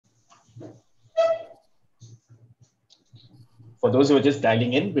For those who are just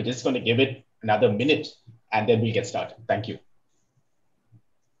dialing in, we're just going to give it another minute and then we'll get started. Thank you.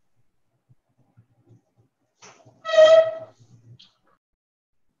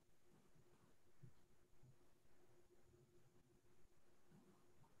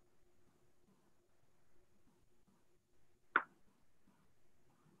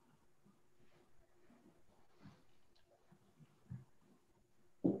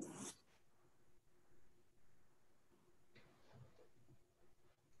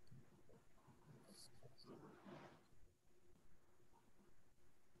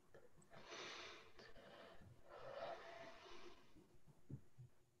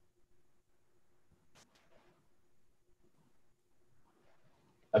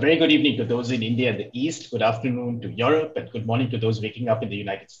 A very good evening to those in India and the East, good afternoon to Europe, and good morning to those waking up in the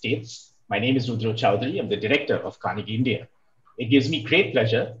United States. My name is Rudra Chaudhuri. I'm the director of Carnegie India. It gives me great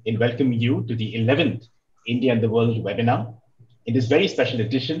pleasure in welcoming you to the 11th India and the World webinar. In this very special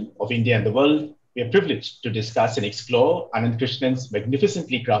edition of India and the World, we are privileged to discuss and explore Ananth Krishnan's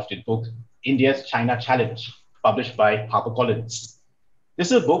magnificently crafted book, India's China Challenge, published by HarperCollins.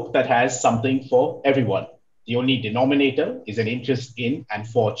 This is a book that has something for everyone. The only denominator is an interest in and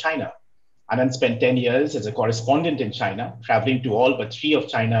for China. Ananth spent 10 years as a correspondent in China, traveling to all but 3 of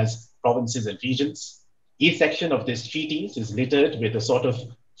China's provinces and regions. Each section of this treatise is littered with a sort of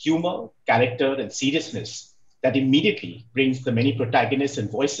humor, character, and seriousness that immediately brings the many protagonists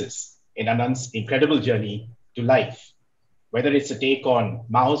and voices in Ananth's incredible journey to life. Whether it's a take on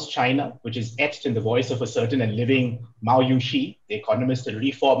Mao's China, which is etched in the voice of a certain and living Mao Yuxi, the economist and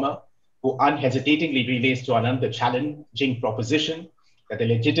reformer, who unhesitatingly relays to Ananth the challenging proposition that the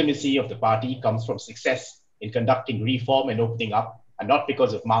legitimacy of the party comes from success in conducting reform and opening up, and not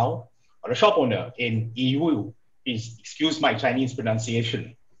because of Mao, or a shop owner in EU, please excuse my Chinese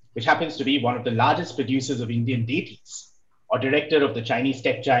pronunciation, which happens to be one of the largest producers of Indian deities, or director of the Chinese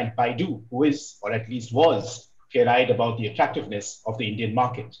tech giant Baidu, who is, or at least was, clear-eyed about the attractiveness of the Indian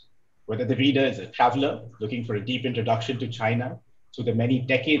market. Whether the reader is a traveler looking for a deep introduction to China, through the many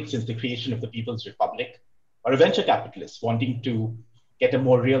decades since the creation of the People's Republic, or a venture capitalist wanting to get a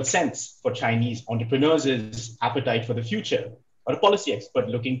more real sense for Chinese entrepreneurs' appetite for the future, or a policy expert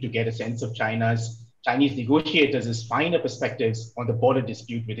looking to get a sense of Chinese negotiators' finer perspectives on the border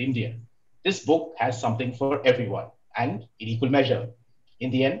dispute with India. This book has something for everyone, and in equal measure.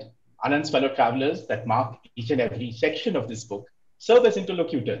 In the end, Ananth's fellow travelers that mark each and every section of this book serve as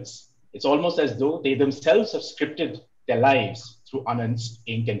interlocutors. It's almost as though they themselves have scripted their lives through Ananth's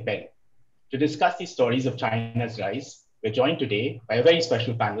ink and pen. To discuss the stories of China's rise, we're joined today by a very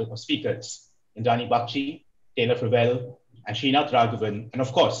special panel of speakers, Indrani Bagchi, Taylor Fravel, and Srinath Raghavan, and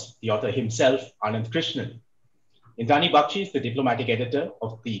of course, the author himself, Ananth Krishnan. Indrani Bagchi is the diplomatic editor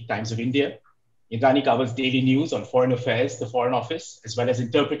of the Times of India. Indrani covers daily news on foreign affairs, the Foreign Office, as well as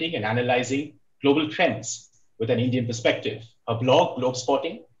interpreting and analyzing global trends with an Indian perspective. Her blog, Globe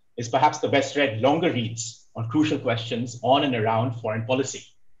Spotting, is perhaps the best read longer reads on crucial questions on and around foreign policy.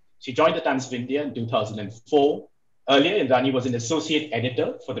 She joined the Times of India in 2004. Earlier, Indrani was an associate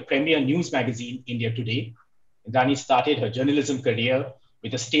editor for the premier news magazine, India Today. Indrani started her journalism career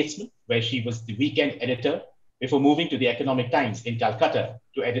with The Statesman, where she was the weekend editor before moving to the Economic Times in Calcutta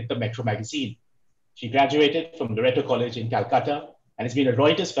to edit the Metro magazine. She graduated from Loreto College in Calcutta and has been a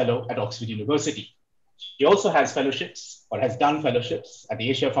Reuters Fellow at Oxford University. She also has fellowships, or has done fellowships, at the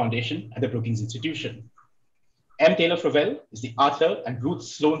Asia Foundation and the Brookings Institution. M. Taylor Fravel is the Arthur and Ruth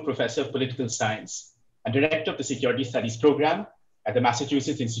Sloan Professor of Political Science and Director of the Security Studies Program at the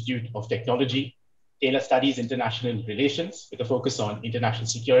Massachusetts Institute of Technology. Taylor studies international relations with a focus on international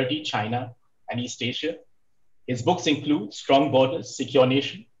security, China, and East Asia. His books include Strong Borders, Secure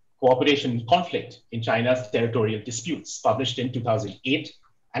Nation, Cooperation in Conflict in China's Territorial Disputes, published in 2008,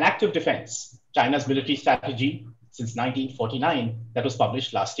 and Active Defense, China's Military Strategy since 1949, that was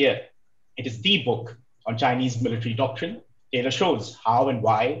published last year. It is the book on Chinese military doctrine. Taylor shows how and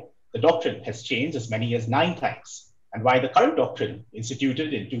why the doctrine has changed as many as 9 times, and why the current doctrine,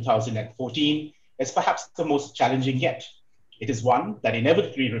 instituted in 2014, is perhaps the most challenging yet. It is one that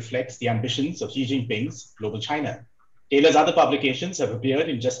inevitably reflects the ambitions of Xi Jinping's global China. Taylor's other publications have appeared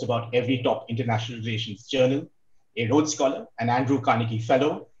in just about every top international relations journal. A Rhodes Scholar and Andrew Carnegie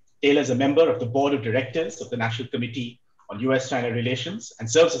Fellow, Taylor is a member of the board of directors of the National Committee on US-China Relations and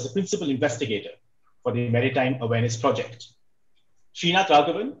serves as a principal investigator for the Maritime Awareness Project. Srinath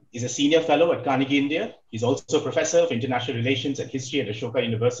Raghavan is a senior fellow at Carnegie India. He's also a professor of international relations and history at Ashoka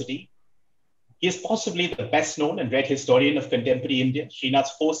University. He is possibly the best known and read historian of contemporary India.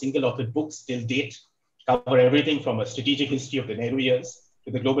 Srinath's 4 single-authored books till date cover everything from a strategic history of the Nehru years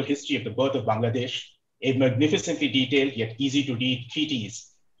to the global history of the birth of Bangladesh, a magnificently detailed yet easy to read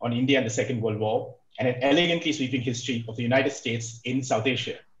treatise on India and the Second World War, and an elegantly sweeping history of the United States in South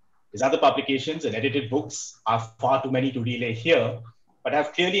Asia. His other publications and edited books are far too many to relay here, but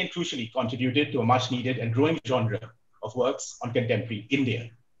have clearly and crucially contributed to a much needed and growing genre of works on contemporary India.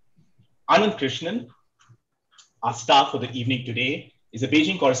 Ananth Krishnan, our star for the evening today, is a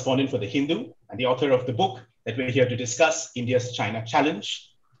Beijing correspondent for The Hindu and the author of the book that we're here to discuss, India's China Challenge,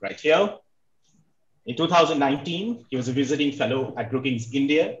 right here. In 2019, he was a visiting fellow at Brookings,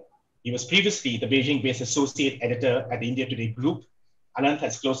 India. He was previously the Beijing-based associate editor at the India Today Group. Ananth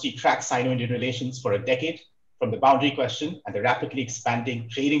has closely tracked Sino-Indian relations for a decade, from the boundary question and the rapidly expanding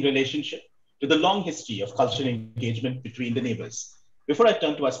trading relationship to the long history of cultural engagement between the neighbors. Before I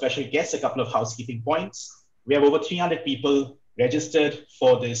turn to our special guests, a couple of housekeeping points. We have over 300 people registered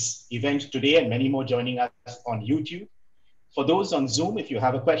for this event today and many more joining us on YouTube. For those on Zoom, if you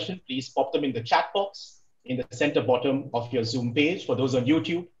have a question, please pop them in the chat box in the center bottom of your Zoom page. For those on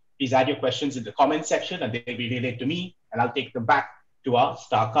YouTube, please add your questions in the comment section and they'll be relayed to me and I'll take them back to our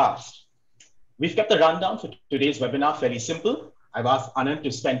star cast. We've kept the rundown for today's webinar fairly simple. I've asked Ananth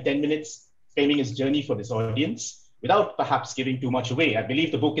to spend 10 minutes framing his journey for this audience without perhaps giving too much away. I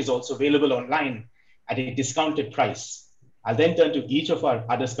believe the book is also available online at a discounted price. I'll then turn to each of our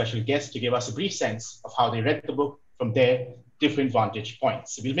other special guests to give us a brief sense of how they read the book from their different vantage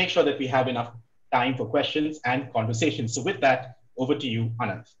points. So we'll make sure that we have enough time for questions and conversations. So with that, over to you,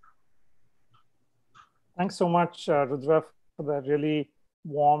 Ananth. Thanks so much, Rudra, for that really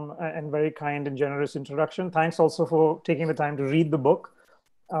warm and very kind and generous introduction. Thanks also for taking the time to read the book.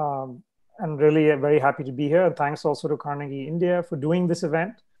 And really very happy to be here. And thanks also to Carnegie India for doing this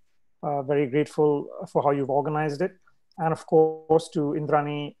event. Very grateful for how you've organized it. And of course to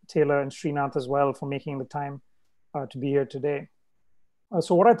Indrani, Taylor, and Srinath as well for making the time to be here today.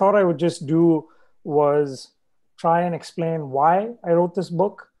 So what I thought I would just do was try and explain why I wrote this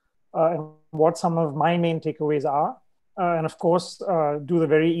book and what some of my main takeaways are. And of course, do the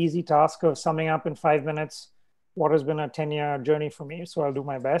very easy task of summing up in 5 minutes what has been a 10-year journey for me. So I'll do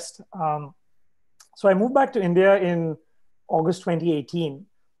my best. So I moved back to India in August 2018.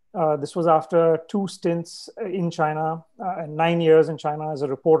 This was after 2 stints in China and 9 years in China as a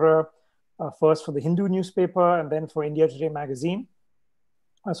reporter, first for the Hindu newspaper and then for India Today magazine.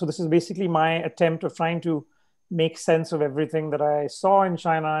 So this is basically my attempt of trying to make sense of everything that I saw in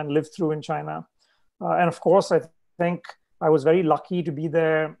China and lived through in China. And of course, I think I was very lucky to be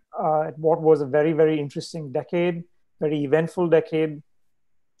there at what was a very, very interesting decade, very eventful decade.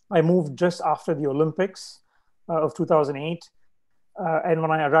 I moved just after the Olympics of 2008. And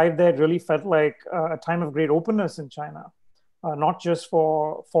when I arrived there, it really felt like a time of great openness in China, not just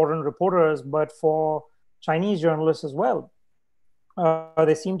for foreign reporters, but for Chinese journalists as well.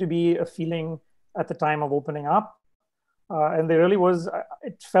 There seemed to be a feeling at the time of opening up. And there really was,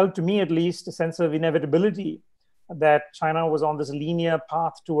 it felt to me at least, a sense of inevitability that China was on this linear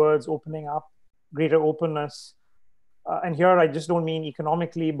path towards opening up, greater openness. And here I just don't mean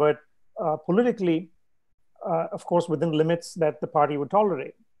economically, but politically, of course, within limits that the party would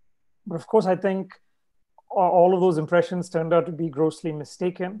tolerate. But of course, I think all of those impressions turned out to be grossly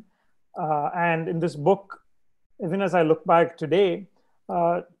mistaken. And in this book, even as I look back today,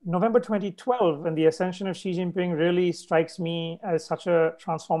 November 2012 and the ascension of Xi Jinping really strikes me as such a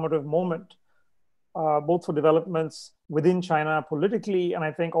transformative moment, both for developments within China politically, and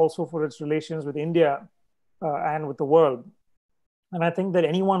I think also for its relations with India and with the world. And I think that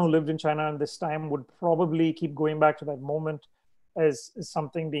anyone who lived in China in this time would probably keep going back to that moment as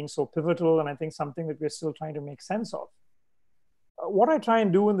something being so pivotal, and I think something that we're still trying to make sense of. What I try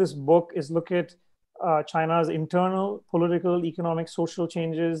and do in this book is look at China's internal political, economic, social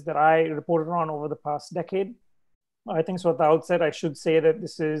changes that I reported on over the past decade. I think so at the outset, I should say that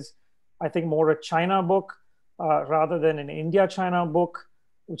this is, I think, more a China book rather than an India-China book,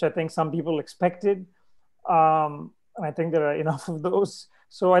 which I think some people expected. And I think there are enough of those.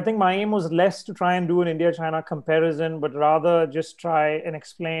 So I think my aim was less to try and do an India-China comparison, but rather just try and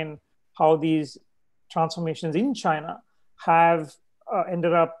explain how these transformations in China have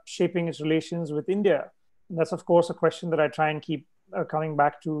ended up shaping its relations with India. And that's, of course, a question that I try and keep coming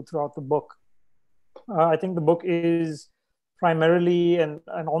back to throughout the book. I think the book is primarily an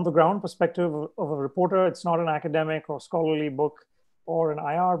on-the-ground perspective of a reporter. It's not an academic or scholarly book or an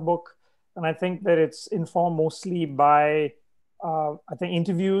IR book. And I think that it's informed mostly by, I think,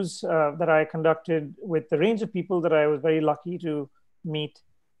 interviews that I conducted with the range of people that I was very lucky to meet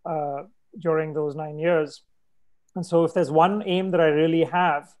during those 9 years. And so if there's one aim that I really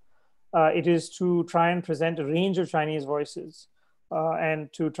have, it is to try and present a range of Chinese voices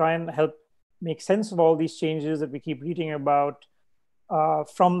and to try and help make sense of all these changes that we keep reading about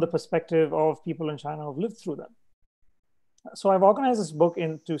from the perspective of people in China who've lived through them. So I've organized this book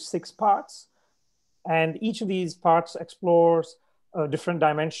into 6 parts, and each of these parts explores a different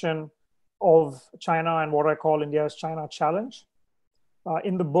dimension of China and what I call India's China challenge.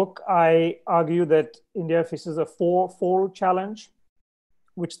 In the book, I argue that India faces a four-fold challenge,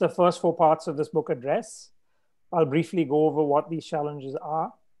 which the first 4 parts of this book address. I'll briefly go over what these challenges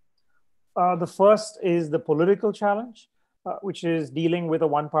are. The first is the political challenge, which is dealing with a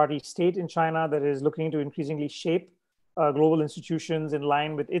one-party state in China that is looking to increasingly shape global institutions in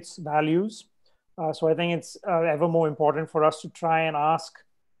line with its values. So I think it's ever more important for us to try and ask,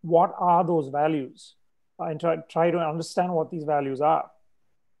 what are those values? And try to understand what these values are.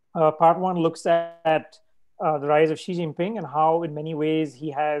 Part 1 looks at the rise of Xi Jinping and how in many ways he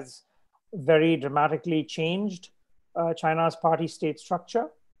has very dramatically changed China's party state structure.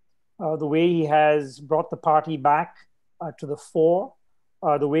 The way he has brought the party back to the fore,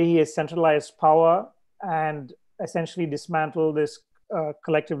 the way he has centralized power and essentially dismantled this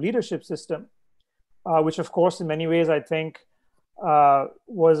collective leadership system, which of course in many ways I think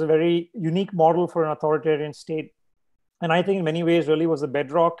was a very unique model for an authoritarian state. And I think in many ways really was the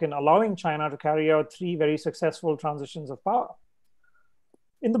bedrock in allowing China to carry out 3 very successful transitions of power.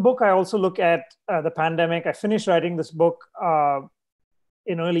 In the book, I also look at the pandemic. I finished writing this book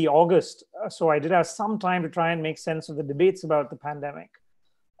in early August. So I did have some time to try and make sense of the debates about the pandemic.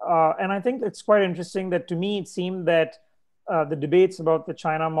 And I think it's quite interesting that to me, it seemed that the debates about the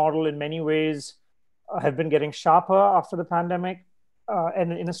China model in many ways have been getting sharper after the pandemic.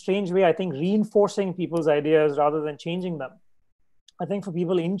 And in a strange way, I think reinforcing people's ideas rather than changing them. I think for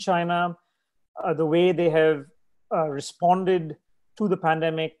people in China, the way they have responded to the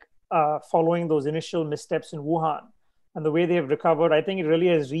pandemic following those initial missteps in Wuhan and the way they have recovered, I think it really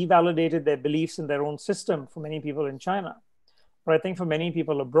has revalidated their beliefs in their own system for many people in China. But I think for many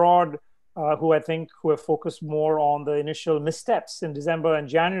people abroad who have focused more on the initial missteps in December and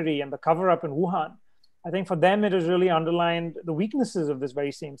January and the cover-up in Wuhan, I think for them, it has really underlined the weaknesses of this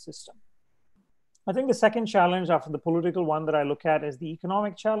very same system. I think the second challenge after the political one that I look at is the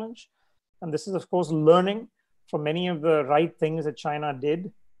economic challenge. And this is, of course, learning from many of the right things that China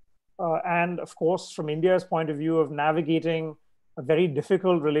did. And of course, from India's point of view of navigating a very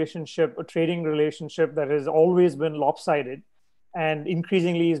difficult relationship, a trading relationship that has always been lopsided and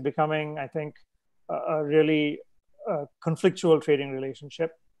increasingly is becoming, I think, a really conflictual trading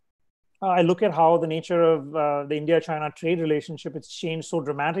relationship. I look at how the nature of the India-China trade relationship has changed so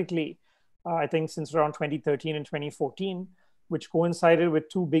dramatically, I think since around 2013 and 2014, which coincided with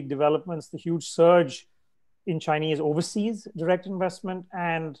 2 big developments, the huge surge in Chinese overseas direct investment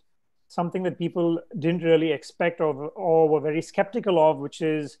and something that people didn't really expect or were very skeptical of, which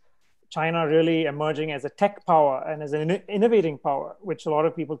is China really emerging as a tech power and as an innovating power, which a lot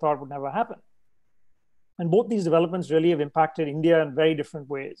of people thought would never happen. And both these developments really have impacted India in very different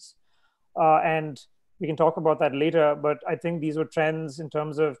ways. And we can talk about that later, but I think these were trends in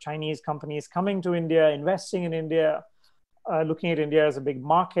terms of Chinese companies coming to India, investing in India, looking at India as a big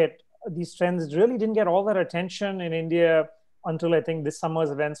market. These trends really didn't get all that attention in India until I think this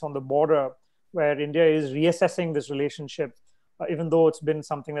summer's events on the border, where India is reassessing this relationship, even though it's been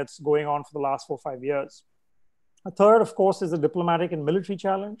something that's going on for the last 4 or 5 years. A third, of course, is the diplomatic and military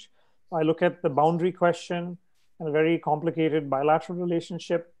challenge. I look at the boundary question and a very complicated bilateral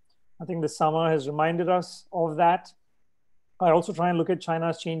relationship. I think the summer has reminded us of that. I also try and look at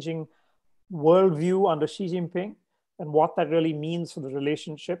China's changing worldview under Xi Jinping and what that really means for the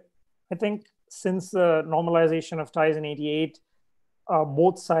relationship. I think since the normalization of ties in '88,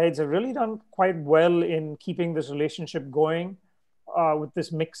 both sides have really done quite well in keeping this relationship going with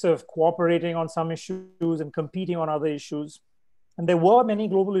this mix of cooperating on some issues and competing on other issues. And there were many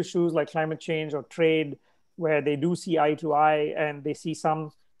global issues like climate change or trade where they do see eye to eye and they see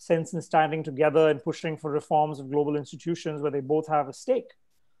some sense in standing together and pushing for reforms of global institutions where they both have a stake.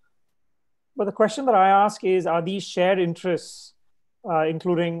 But the question that I ask is, are these shared interests,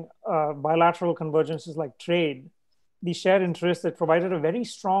 including bilateral convergences like trade, these shared interests that provided a very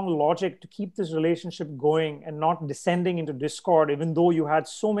strong logic to keep this relationship going and not descending into discord, even though you had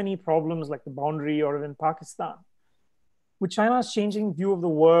so many problems like the boundary or even Pakistan? With China's changing view of the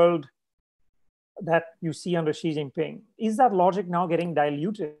world that you see under Xi Jinping, is that logic now getting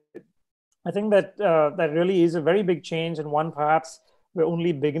diluted? I think that that really is a very big change and one perhaps we're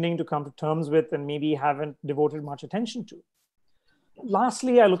only beginning to come to terms with and maybe haven't devoted much attention to.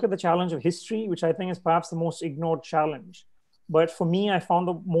 Lastly, I look at the challenge of history, which I think is perhaps the most ignored challenge. But for me, I found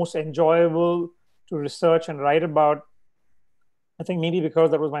the most enjoyable to research and write about. I think maybe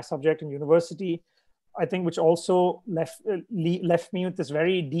because that was my subject in university, I think, which also left me with this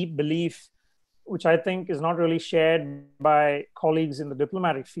very deep belief, which I think is not really shared by colleagues in the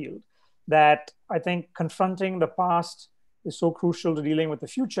diplomatic field, that I think confronting the past is so crucial to dealing with the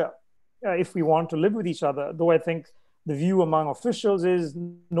future if we want to live with each other. Though I think the view among officials is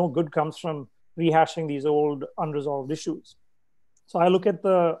no good comes from rehashing these old unresolved issues. So I look at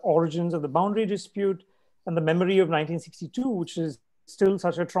the origins of the boundary dispute and the memory of 1962, which is still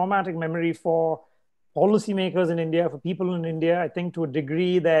such a traumatic memory for policymakers in India, for people in India, I think to a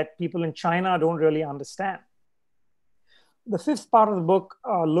degree that people in China don't really understand. The fifth part of the book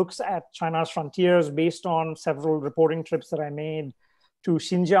looks at China's frontiers based on several reporting trips that I made to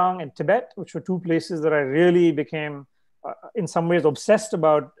Xinjiang and Tibet, which were two places that I really became, in some ways, obsessed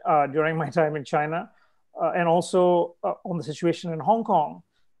about during my time in China, and also on the situation in Hong Kong,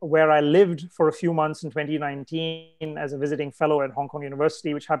 where I lived for a few months in 2019 as a visiting fellow at Hong Kong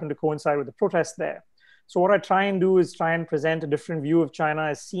University, which happened to coincide with the protest there. So what I try and do is try and present a different view of China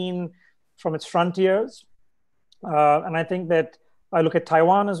as seen from its frontiers. And I think that I look at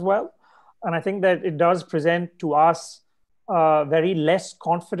Taiwan as well. And I think that it does present to us a very less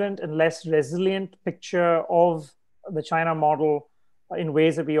confident and less resilient picture of the China model in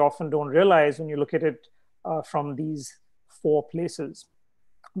ways that we often don't realize when you look at it from these four places.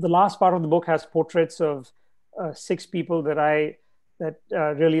 The last part of the book has portraits of 6 people that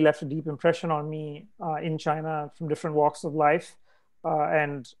really left a deep impression on me in China from different walks of life,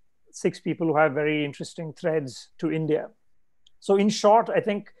 and 6 people who have very interesting threads to India. So in short, I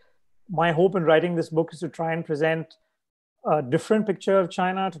think my hope in writing this book is to try and present a different picture of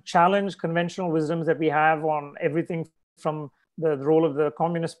China, to challenge conventional wisdoms that we have on everything from the role of the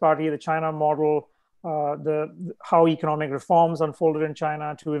Communist Party, the China model, how economic reforms unfolded in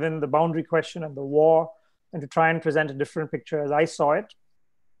China, to even the boundary question and the war, and to try and present a different picture as I saw it.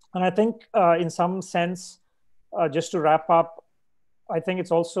 And I think in some sense, just to wrap up, I think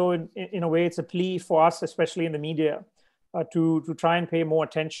it's also, in a way, it's a plea for us, especially in the media, to try and pay more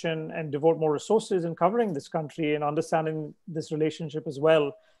attention and devote more resources in covering this country and understanding this relationship as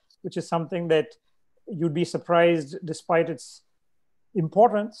well, which is something that you'd be surprised, despite its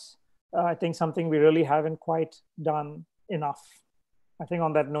importance, I think something we really haven't quite done enough. I think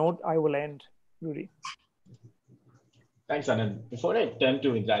on that note, I will end, Rudy. Thanks, Anand. Before I turn to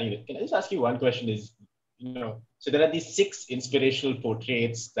Indrani, can I just ask you one question? So there are these 6 inspirational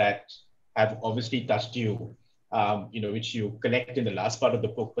portraits that have obviously touched you, which you collect in the last part of the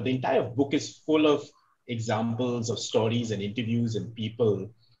book. But the entire book is full of examples of stories and interviews and people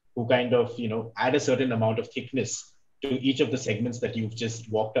who kind of, add a certain amount of thickness to each of the segments that you've just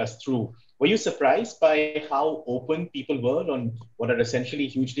walked us through. Were you surprised by how open people were on what are essentially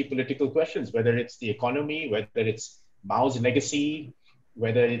hugely political questions, whether it's the economy, whether it's Mao's legacy,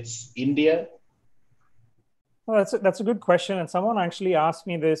 whether it's India? Well, that's a good question. And someone actually asked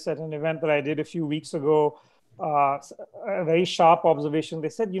me this at an event that I did a few weeks ago, a very sharp observation. They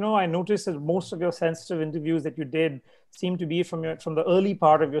said, I noticed that most of your sensitive interviews that you did seem to be from the early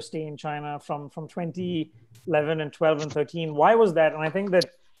part of your stay in China, from 2011 and 12 and 13. Why was that? And I think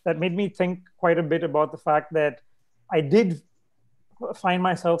that made me think quite a bit about the fact that I did find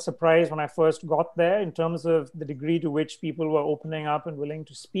myself surprised when I first got there in terms of the degree to which people were opening up and willing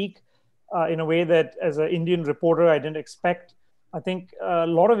to speak in a way that, as an Indian reporter, I didn't expect. I think a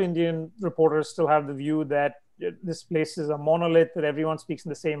lot of Indian reporters still have the view that this place is a monolith, that everyone speaks in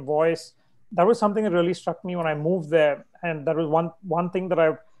the same voice. That was something that really struck me when I moved there. And that was one thing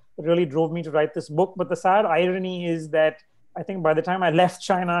that really drove me to write this book. But the sad irony is that I think by the time I left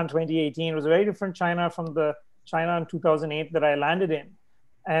China in 2018, it was a very different China from the China in 2008 that I landed in.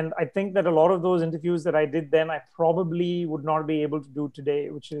 And I think that a lot of those interviews that I did then, I probably would not be able to do today,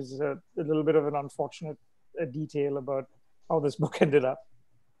 which is a little bit of an unfortunate detail about how this book ended up.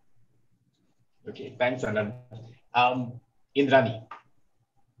 Okay, thanks, Anand. Indrani.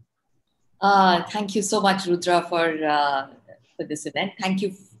 Thank you so much, Rudra, for this event. Thank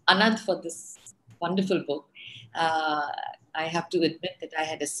you, Ananth, for this wonderful book. I have to admit that I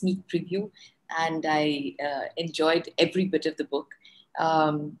had a sneak preview and I enjoyed every bit of the book.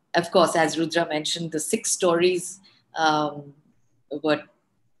 Of course, as Rudra mentioned, the 6 stories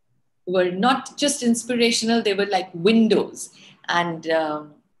were not just inspirational, they were like windows. And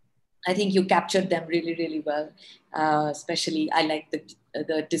I think you captured them really, really well. Especially, I like the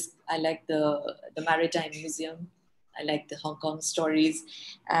Maritime Museum. I like the Hong Kong stories.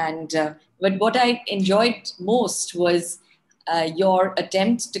 But what I enjoyed most was your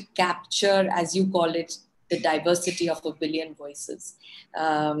attempt to capture, as you call it, the diversity of a billion voices.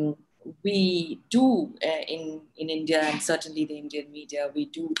 we do in India, and certainly the Indian media, we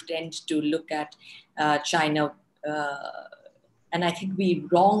do tend to look at China, and I think we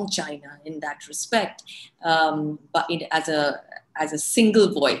wrong China in that respect, but as a single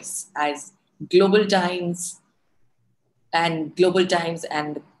voice, as Global Times and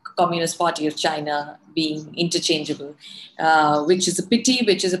the Communist Party of China being interchangeable, which is a pity.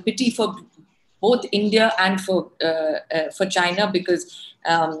 Which is a pity for both India and for China, because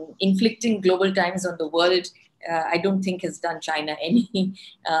inflicting Global Times on the world, I don't think has done China any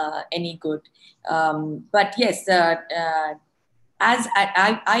good. But yes, as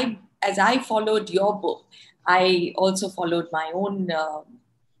I followed your book, I also followed my own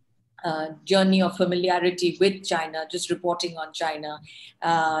journey of familiarity with China, just reporting on China.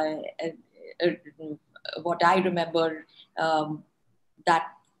 What I remember that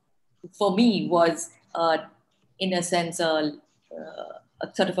for me was, in a sense, a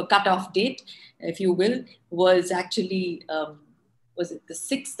sort of a cutoff date, if you will, was actually, was it the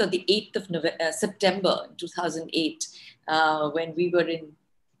 6th or the 8th of September 2008, when we were in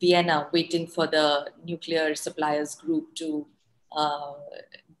Vienna waiting for the nuclear suppliers group to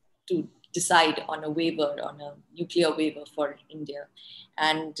decide on a waiver, on a nuclear waiver for India.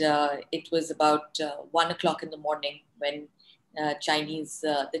 And it was about 1 o'clock in the morning when the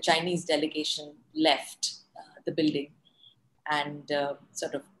Chinese delegation left the building and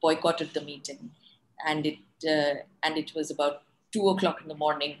sort of boycotted the meeting. And it was about 2 o'clock in the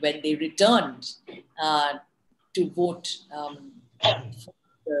morning when they returned to vote for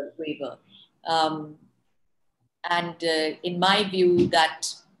the waiver. And in my view,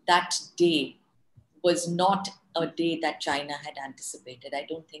 that day was not a day that China had anticipated. I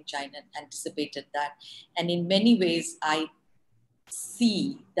don't think China anticipated that. And in many ways, I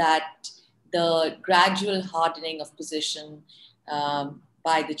see that the gradual hardening of position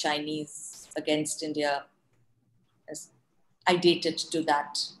by the Chinese against India, I dated to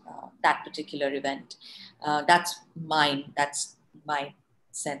that particular event. That's mine. That's my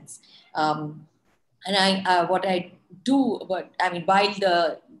sense. And what I do, while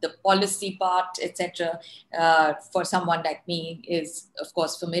the policy part, etc., for someone like me is of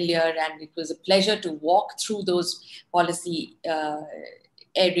course familiar, and it was a pleasure to walk through those policy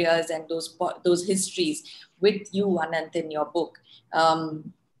areas and those histories with you, Ananth, in your book.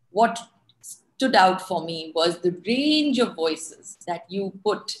 What stood out for me was the range of voices that you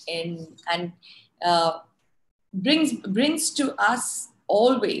put in, and brings to us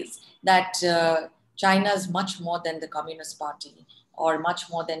always that China is much more than the Communist Party or much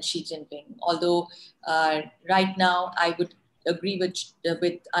more than Xi Jinping. Although right now I would agree with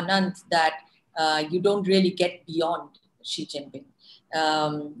Ananth that you don't really get beyond Xi Jinping.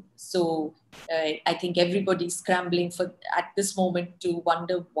 So I think everybody's scrambling at this moment to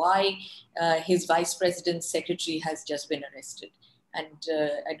wonder why his vice president's secretary has just been arrested. And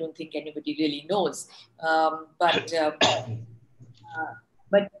I don't think anybody really knows. But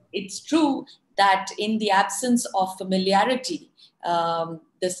it's true that in the absence of familiarity,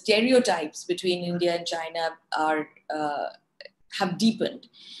 the stereotypes between India and China have deepened.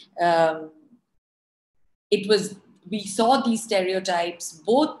 We saw these stereotypes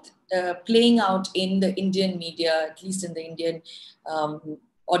both playing out in the Indian media, at least in the Indian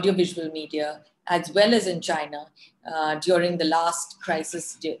audiovisual media, as well as in China during the last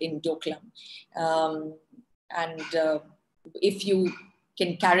crisis in Doklam. And if you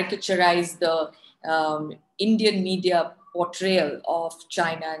can caricaturize the Indian media portrayal of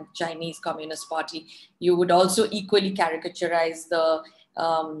China and Chinese Communist Party, you would also equally caricaturize the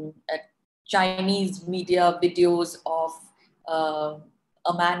Chinese media videos of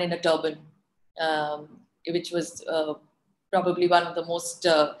a man in a turban, which was probably one of the most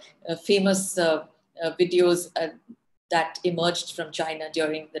famous videos that emerged from China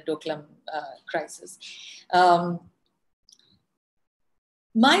during the Doklam crisis.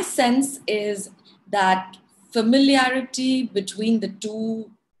 My sense is that familiarity between the two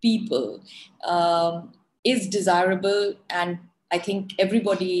people is desirable, and I think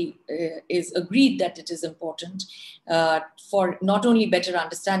everybody is agreed that it is important for not only better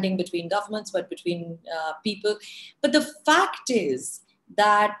understanding between governments, but between people. But the fact is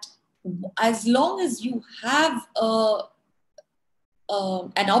that as long as you have an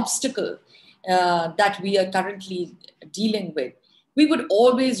obstacle that we are currently dealing with, we would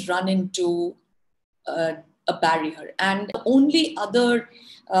always run into a barrier. And the only other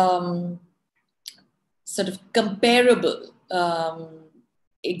sort of comparable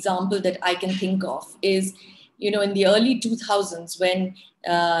example that I can think of is, in the early 2000s when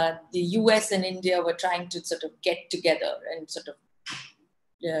the US and India were trying to sort of get together and sort of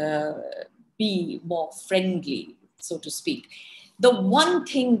be more friendly, so to speak. The one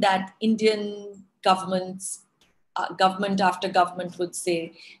thing that Indian governments, government after government would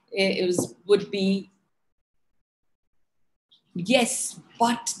say would be, yes,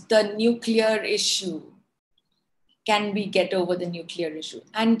 but the nuclear issue, can we get over the nuclear issue?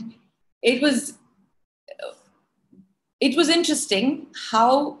 And it was interesting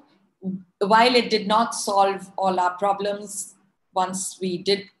how, while it did not solve all our problems once we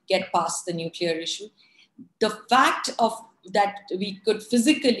did get past the nuclear issue, the fact of that we could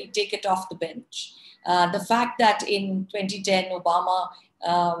physically take it off the bench, the fact that in 2010 Obama,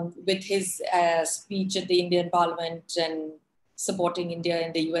 with his speech at the Indian Parliament and supporting India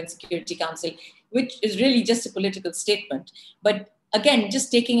in the UN Security Council, which is really just a political statement, but again,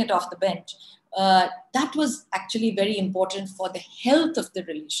 just taking it off the bench, that was actually very important for the health of the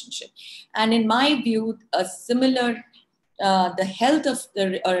relationship. And in my view, a similar, the health of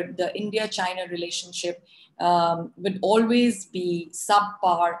the India-China relationship would always be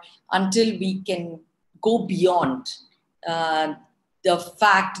subpar until we can go beyond the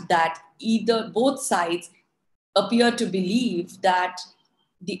fact that both sides appear to believe that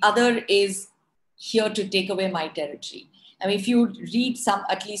the other is here to take away my territory. I mean, if you read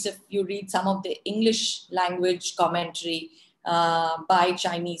at least if you read some of the English language commentary by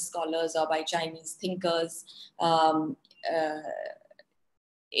Chinese scholars or by Chinese thinkers,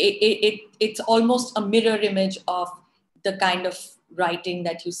 it's almost a mirror image of the kind of writing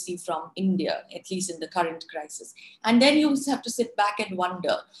that you see from India, at least in the current crisis. And then you have to sit back and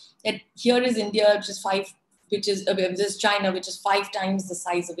wonder that here is India, which is China, which is 5 times the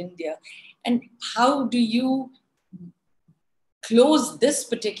size of India. And how do you close this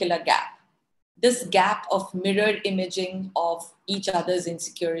particular gap, this gap of mirror imaging of each other's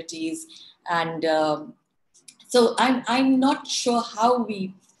insecurities? And so I'm not sure how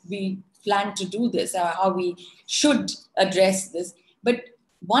we plan to do this or how we should address this. But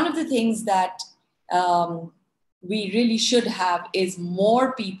one of the things that we really should have is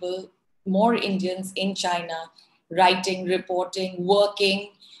more people, more Indians in China writing, reporting,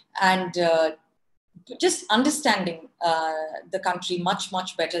 working, and just understanding the country much,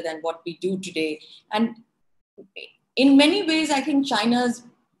 much better than what we do today. And in many ways, I think China's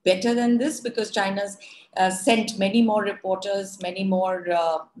better than this, because China's sent many more reporters, many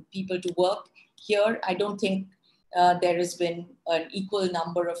more people to work here. I don't think there has been an equal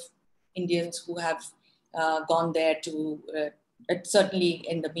number of Indians who have gone there to, certainly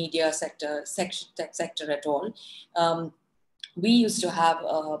in the media sector at all. We used to have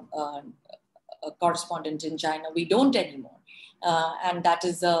a correspondent in China. We don't anymore. And that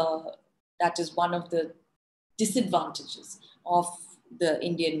is one of the disadvantages of the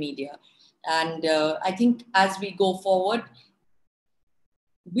Indian media. And I think as we go forward,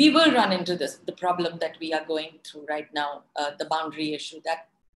 we will run into the problem that we are going through right now, the boundary issue, that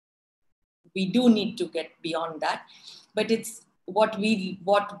we do need to get beyond that. But it's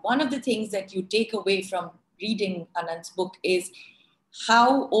one of the things that you take away from reading Ananth's book is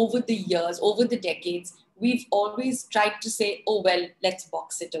how over the years, over the decades, we've always tried to say, oh, well, let's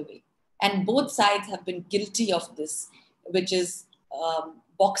box it away. And both sides have been guilty of this, which is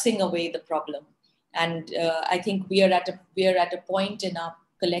boxing away the problem. And I think we are at a point in our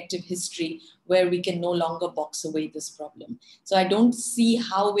collective history where we can no longer box away this problem. So I don't see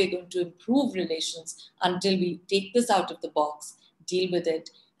how we're going to improve relations until we take this out of the box, deal with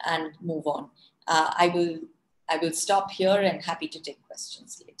it, and move on. I will stop here and happy to take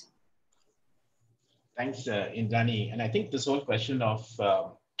questions later. Thanks, Indrani. And I think this whole question of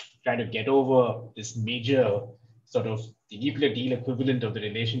trying to get over this major sort of the nuclear deal equivalent of the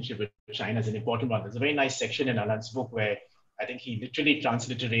relationship with China is an important one. There's a very nice section in Ananth's book where I think he literally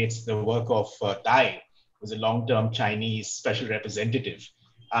transliterates the work of Dai, who's a long-term Chinese special representative.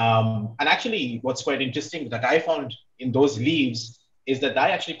 And actually, what's quite interesting that I found in those leaves is that Dai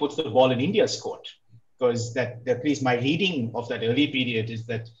actually puts the ball in India's court, because that at least my reading of that early period is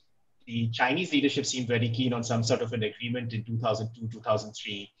that the Chinese leadership seemed very keen on some sort of an agreement in 2002,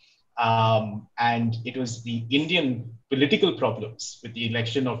 2003. And it was the Indian political problems with the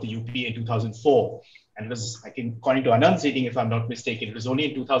election of the UP in 2004. And it was, I think, according to Ananth's reading, if I'm not mistaken, it was only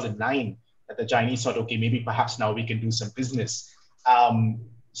in 2009 that the Chinese thought, okay, maybe perhaps now we can do some business.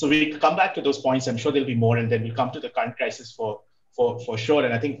 So we come back to those points. I'm sure there'll be more, and then we'll come to the current crisis for sure.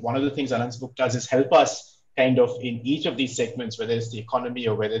 And I think one of the things Ananth's book does is help us kind of in each of these segments, whether it's the economy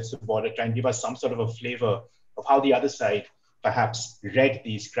or whether it's the border, try and give us some sort of a flavor of how the other side perhaps read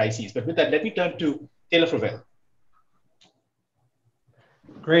these crises. But with that, let me turn to Taylor Fravel.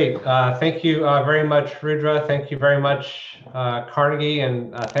 Great. Thank you very much, Rudra. Thank you very much, Carnegie,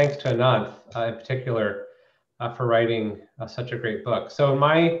 and thanks to Ananth in particular for writing such a great book. So in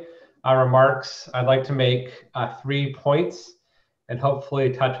my remarks, I'd like to make 3 points and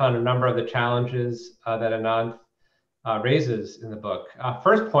hopefully touch on a number of the challenges that Ananth raises in the book.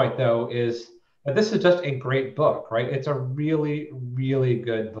 First point, though, is that this is just a great book, right? It's a really, really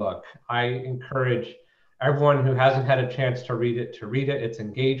good book. I encourage everyone who hasn't had a chance to read it. It's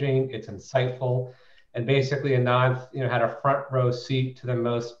engaging, it's insightful, and basically Ananth, had a front row seat to the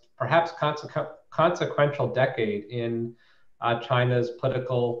most perhaps consequential decade in China's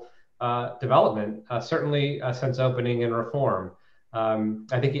political development, certainly since opening and reform.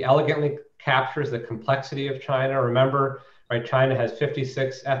 I think he elegantly captures the complexity of China. Remember, right, China has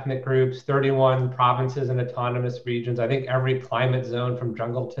 56 ethnic groups, 31 provinces and autonomous regions. I think every climate zone from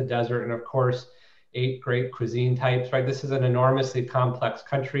jungle to desert, and of course, 8 great cuisine types, right? This is an enormously complex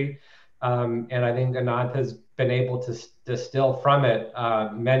country. And I think Ananth has been able to distill from it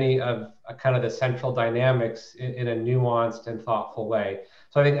many of kind of the central dynamics in a nuanced and thoughtful way.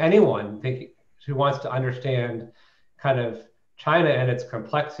 So I think anyone who wants to understand kind of China and its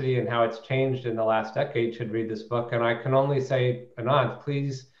complexity and how it's changed in the last decade should read this book. And I can only say, Ananth,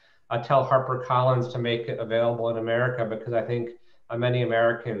 please tell HarperCollins to make it available in America, because I think many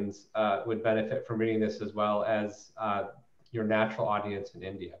Americans would benefit from reading this as well as your natural audience in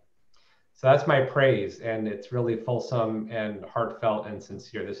India. So that's my praise, and it's really fulsome and heartfelt and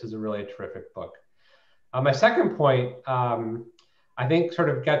sincere. This is a really terrific book. My second point, I think sort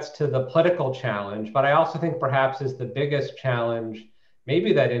of gets to the political challenge, but I also think perhaps is the biggest challenge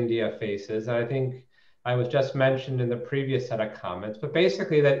maybe that India faces. And I think I was just mentioned in the previous set of comments, but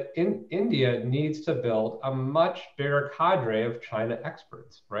basically that India needs to build a much bigger cadre of China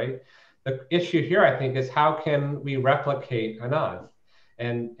experts, right? The issue here, I think, is how can we replicate Ananth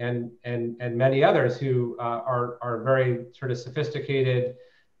and many others who are very sort of sophisticated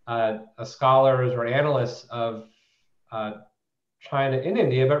scholars or analysts of China in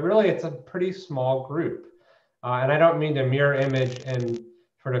India, but really it's a pretty small group. And I don't mean to mirror image and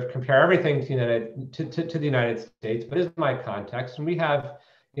sort of compare everything to the United States, but is my context. And we have,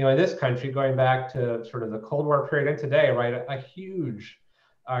 in this country, going back to sort of the Cold War period and today, right, a huge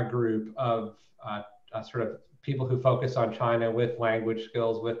group of sort of people who focus on China with language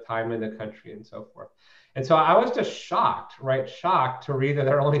skills, with time in the country and so forth. And so I was just shocked to read that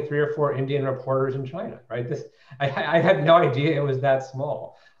there are only 3 or 4 Indian reporters in China, right? I had no idea it was that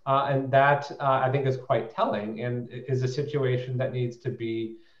small. And that I think is quite telling and is a situation that needs to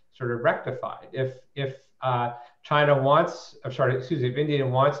be sort of rectified. If China wants, if India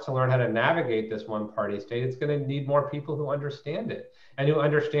wants to learn how to navigate this one-party state, it's going to need more people who understand it and who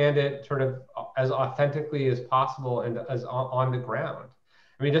understand it sort of as authentically as possible and as on the ground.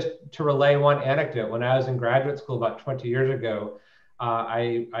 I mean, just to relay one anecdote, when I was in graduate school about 20 years ago,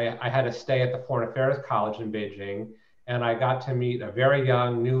 I had to stay at the Foreign Affairs College in Beijing. And I got to meet a very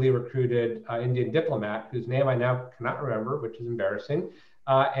young, newly recruited Indian diplomat whose name I now cannot remember, which is embarrassing.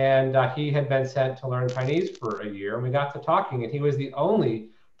 And he had been sent to learn Chinese for a year. And we got to talking, and he was the only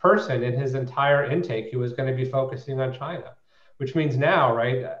person in his entire intake who was going to be focusing on China, which means now,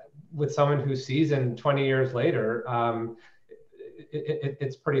 right, with someone who's seasoned 20 years later,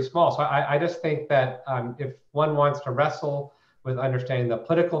 it's pretty small. So I just think that if one wants to wrestle with understanding the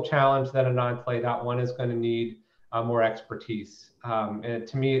political challenge that Ananth laid out, one is going to need more expertise. And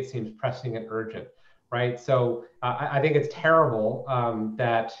to me, it seems pressing and urgent, right? So I think it's terrible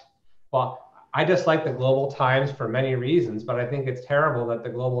that, well, I dislike the Global Times for many reasons, but I think it's terrible that the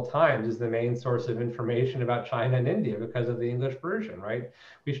Global Times is the main source of information about China and India because of the English version, right?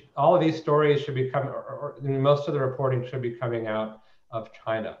 All of these stories should be coming, or most of the reporting should be coming out of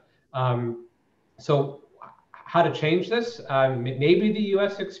China. So how to change this? Maybe the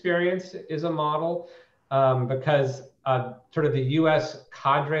US experience is a model. Because sort of the U.S.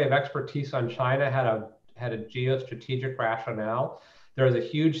 cadre of expertise on China had a geostrategic rationale. There was a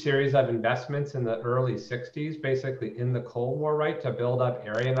huge series of investments in the early 60s, basically in the Cold War, right, to build up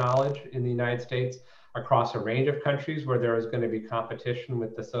area knowledge in the United States across a range of countries where there was going to be competition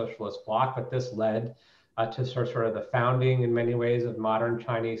with the socialist bloc. But this led to sort of the founding, in many ways, of modern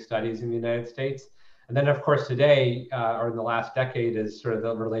Chinese studies in the United States. And then, of course, today, or in the last decade, is sort of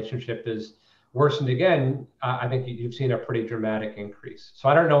the relationship is worsened again. I think you've seen a pretty dramatic increase. So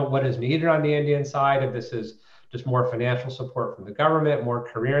I don't know what is needed on the Indian side, if this is just more financial support from the government, more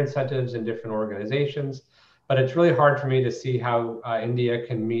career incentives in different organizations, but it's really hard for me to see how India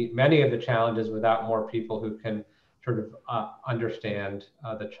can meet many of the challenges without more people who can sort of understand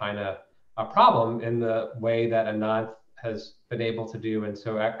the China problem in the way that Ananth has been able to do, and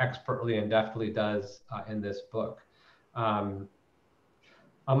so expertly and deftly does in this book.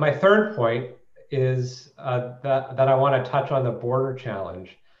 My third point is that I want to touch on the border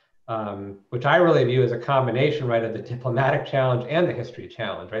challenge, which I really view as a combination, right, of the diplomatic challenge and the history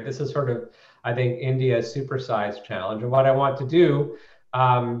challenge, right? This is sort of, I think, India's supersized challenge. And what I want to do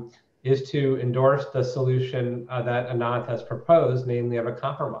is to endorse the solution that Ananth has proposed, namely of a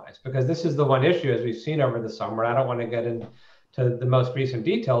compromise, because this is the one issue, as we've seen over the summer. I don't want to get into the most recent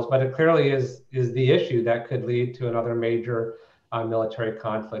details, but it clearly is the issue that could lead to another major military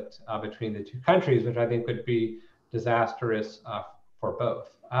conflict between the two countries, which I think would be disastrous for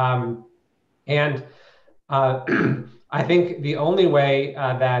both. I think the only way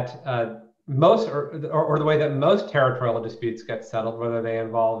that most, or the way that most territorial disputes get settled, whether they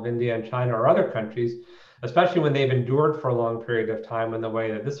involve India and China or other countries, especially when they've endured for a long period of time in the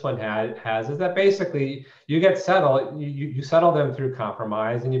way that this one has, is that basically you get settled, you settle them through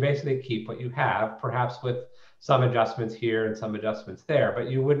compromise, and you basically keep what you have, perhaps with some adjustments here and some adjustments there, but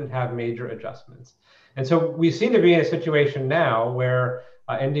you wouldn't have major adjustments. And so we seem to be in a situation now where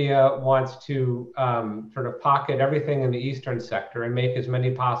India wants to sort of pocket everything in the eastern sector and make as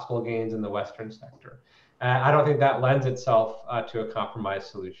many possible gains in the western sector. I don't think that lends itself to a compromise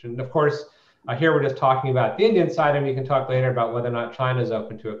solution. Of course, here we're just talking about the Indian side, and we can talk later about whether or not China is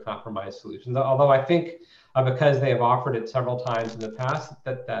open to a compromise solution. Although I think because they have offered it several times in the past,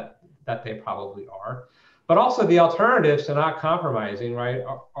 that they probably are. But also the alternatives to not compromising, right,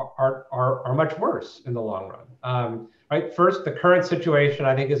 are much worse in the long run. Right, first, the current situation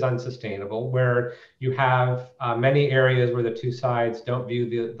I think is unsustainable, where you have many areas where the two sides don't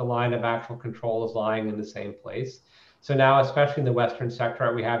view the line of actual control as lying in the same place. So now, especially in the western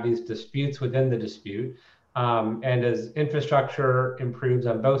sector, we have these disputes within the dispute. And as infrastructure improves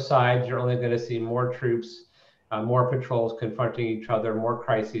on both sides, you're only going to see more troops, more patrols confronting each other, more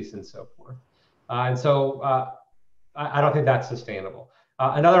crises, and so forth. And so I don't think that's sustainable.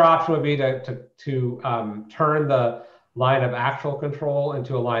 Another option would be to turn the line of actual control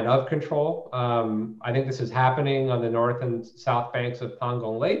into a line of control. I think this is happening on the north and south banks of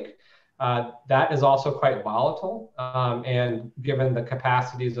Pangong Lake. That is also quite volatile, and given the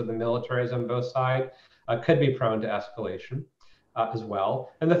capacities of the militaries on both sides, could be prone to escalation as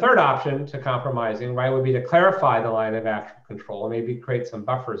well. And the third option to compromising, right, would be to clarify the line of actual control and maybe create some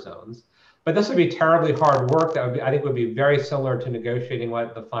buffer zones. But this would be terribly hard work that I think would be very similar to negotiating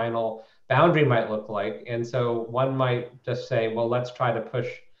what the final boundary might look like. And so one might just say, well, let's try to push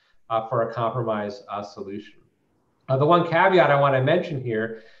for a compromise solution. The one caveat I want to mention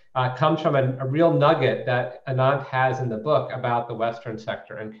here comes from a real nugget that Ananth has in the book about the Western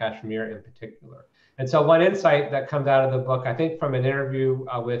sector and Kashmir in particular. And so one insight that comes out of the book, I think from an interview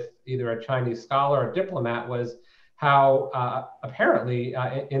with either a Chinese scholar or diplomat, was how apparently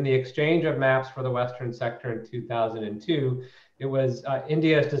in the exchange of maps for the Western sector in 2002, it was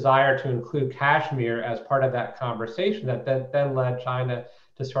India's desire to include Kashmir as part of that conversation that then led China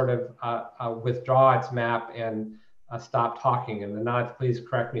to sort of withdraw its map and stop talking. And Ananth, please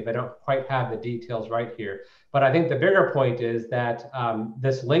correct me if I don't quite have the details right here. But I think the bigger point is that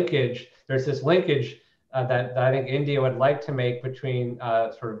there's this linkage that I think India would like to make between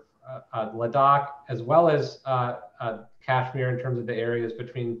sort of Ladakh as well as Kashmir in terms of the areas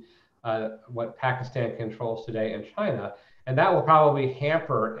between what Pakistan controls today and China. And that will probably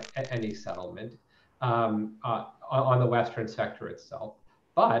hamper any settlement on the Western sector itself.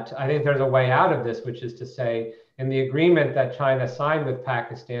 But I think there's a way out of this, which is to say, in the agreement that China signed with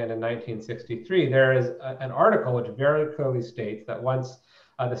Pakistan in 1963, there is an article which very clearly states that once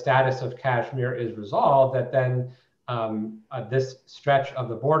the status of Kashmir is resolved, that then this stretch of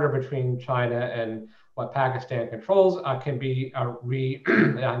the border between China and what Pakistan controls can be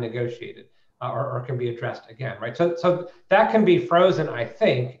renegotiated or can be addressed again, right? So that can be frozen, I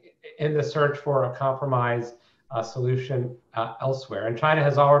think, in the search for a compromise solution elsewhere. And China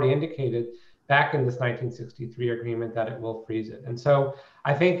has already indicated back in this 1963 agreement that it will freeze it. And so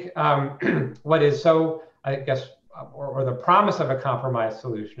I think what is so, I guess, or the promise of a compromise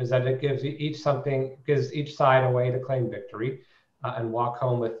solution is that it gives each side a way to claim victory and walk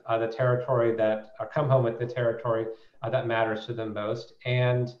home with the territory that, or come home with the territory that matters to them most,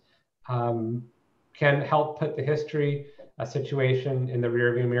 and can help put the history situation in the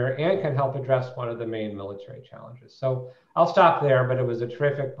rearview mirror and can help address one of the main military challenges. So I'll stop there, but it was a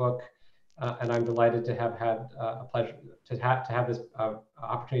terrific book, and I'm delighted to have had a pleasure to have this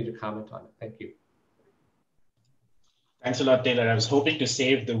opportunity to comment on it. Thank you. Thanks a lot, Taylor. I was hoping to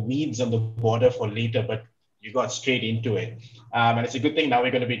save the weeds on the border for later, but you got straight into it. And it's a good thing now we're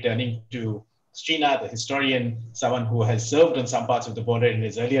going to be turning to Srinath, a historian, someone who has served on some parts of the border in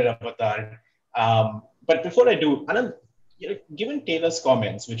his earlier avatar. But before I do, Ananth, given Taylor's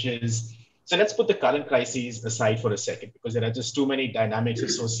comments, which is, so let's put the current crises aside for a second, because there are just too many dynamics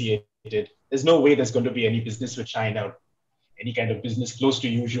associated. There's no way there's going to be any business with China, any kind of business close to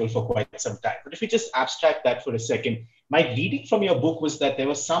usual for quite some time. But if we just abstract that for a second, my reading from your book was that there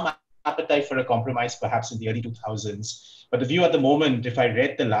was some appetite for a compromise perhaps in the early 2000s. But the view at the moment, if I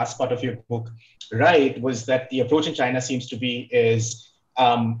read the last part of your book right, was that the approach in China seems to be is,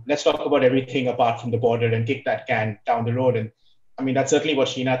 let's talk about everything apart from the border and kick that can down the road. And I mean, that's certainly what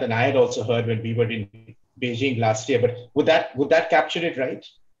Srinath and I had also heard when we were in Beijing last year. But would that capture it right?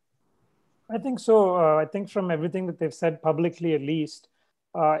 I think so. I think from everything that they've said publicly, at least,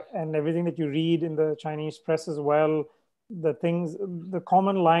 and everything that you read in the Chinese press as well, the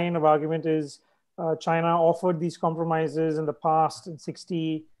common line of argument is China offered these compromises in the past in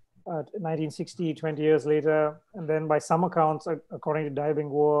 1960, 20 years later. And then by some accounts, according to Dai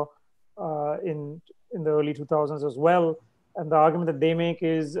Bingguo, in the early 2000s as well. And the argument that they make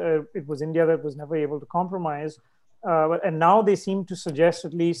is it was India that was never able to compromise. And now they seem to suggest,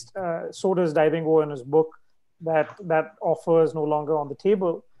 at least, so does Dai Bingguo in his book, that offer is no longer on the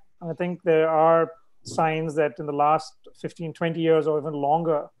table. And I think there are signs that in the last 15, 20 years or even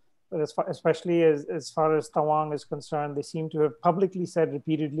longer, especially as far as Tawang is concerned, they seem to have publicly said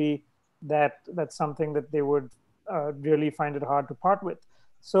repeatedly that that's something that they would really find it hard to part with.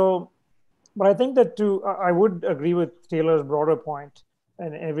 So, but I think that I would agree with Taylor's broader point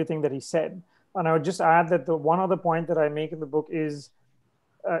and everything that he said. And I would just add that the one other point that I make in the book is,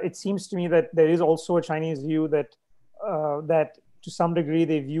 it seems to me that there is also a Chinese view that that to some degree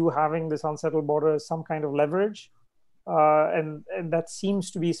they view having this unsettled border as some kind of leverage. And that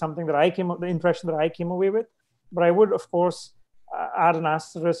seems to be something that the impression that I came away with. But I would, of course, add an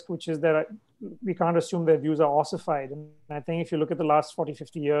asterisk, which is that we can't assume their views are ossified. And I think if you look at the last 40,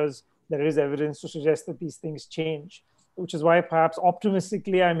 50 years, there is evidence to suggest that these things change, which is why perhaps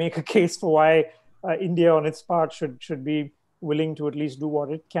optimistically I make a case for why India on its part should be willing to at least do what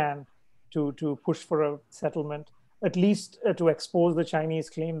it can to push for a settlement, at least to expose the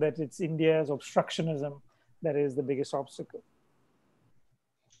Chinese claim that it's India's obstructionism that is the biggest obstacle.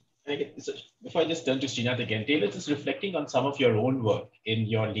 Before I just turn to Srinath again, Taylor, just reflecting on some of your own work in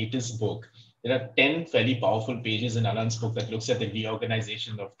your latest book, there are 10 fairly powerful pages in Ananth's book that looks at the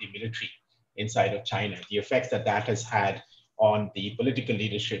reorganization of the military inside of China, the effects that has had on the political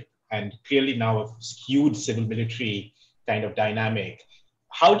leadership, and clearly now a skewed civil military kind of dynamic.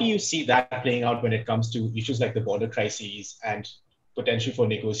 How do you see that playing out when it comes to issues like the border crises and potential for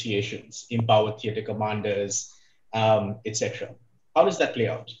negotiations, empowered theater commanders, etc.? How does that play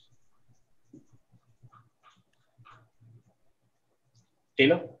out?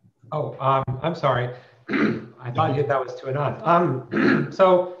 Taylor? Oh, I'm sorry. I thought that was to Ananth.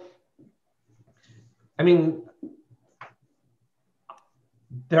 So, I mean,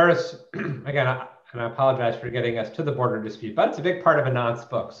 there's, again, and I apologize for getting us to the border dispute, but it's a big part of Ananth's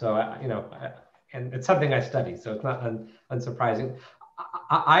book. So, and it's something I study, so it's not unsurprising.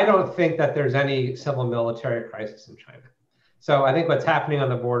 I don't think that there's any civil military crisis in China. So I think what's happening on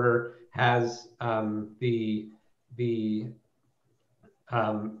the border has the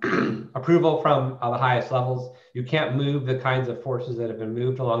approval from the highest levels. You can't move the kinds of forces that have been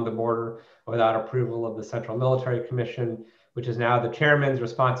moved along the border without approval of the Central Military Commission, which is now the chairman's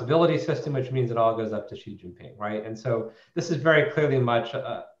responsibility system, which means it all goes up to Xi Jinping, right? And so this is very clearly much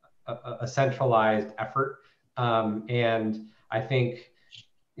a centralized effort. And I think,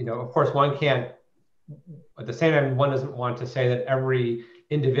 of course, one can't, at the same time, one doesn't want to say that every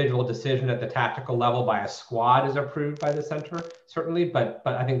individual decision at the tactical level by a squad is approved by the center, certainly, but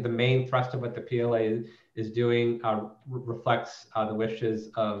I think the main thrust of what the PLA is doing reflects the wishes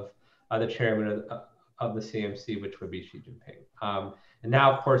of the chairman of the CMC, which would be Xi Jinping. And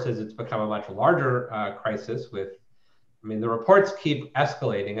now, of course, as it's become a much larger crisis with, the reports keep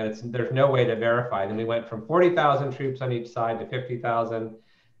escalating, and there's no way to verify them. We went from 40,000 troops on each side to 50,000.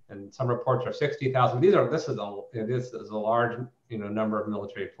 And some reports are 60,000. This is a large number of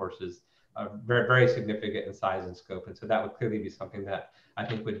military forces, very, very significant in size and scope. And so that would clearly be something that I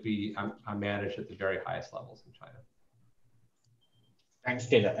think would be managed at the very highest levels in China. Thanks,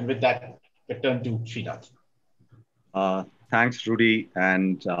 Taylor. And with that, return to Srinath. Thanks, Rudy,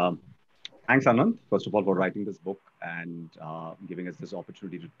 and thanks, Ananth, first of all, for writing this book and giving us this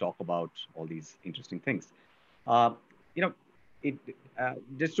opportunity to talk about all these interesting things.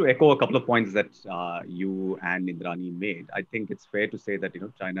 Just to echo a couple of points that you and Indrani made, I think it's fair to say that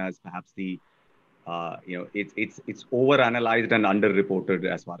China is perhaps the it's over-analyzed and under-reported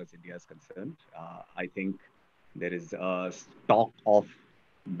as far as India is concerned. I think there is a stock of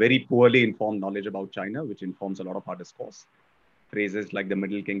very poorly informed knowledge about China, which informs a lot of our discourse. Phrases like the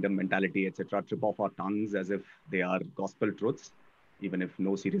Middle Kingdom mentality, etc., trip off our tongues as if they are gospel truths, even if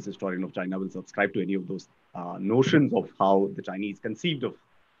no serious historian of China will subscribe to any of those notions of how the Chinese conceived of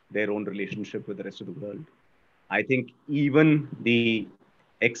their own relationship with the rest of the world. I think even the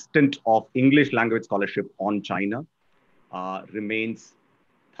extent of English language scholarship on China remains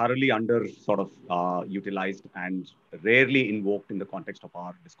thoroughly under utilized and rarely invoked in the context of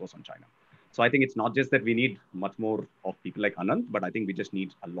our discourse on China. So I think it's not just that we need much more of people like Ananth, but I think we just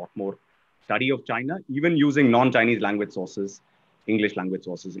need a lot more study of China, even using non-Chinese language sources, English language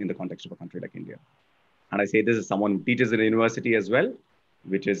sources in the context of a country like India. And I say this as someone who teaches in a university as well,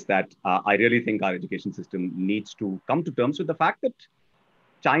 which is that I really think our education system needs to come to terms with the fact that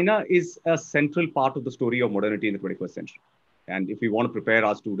China is a central part of the story of modernity in the 21st century. And if we want to prepare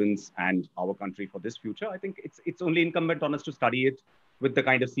our students and our country for this future, I think it's only incumbent on us to study it with the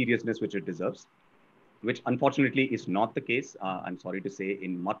kind of seriousness which it deserves, which unfortunately is not the case, I'm sorry to say,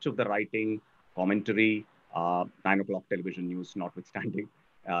 in much of the writing, commentary, 9 o'clock television news notwithstanding,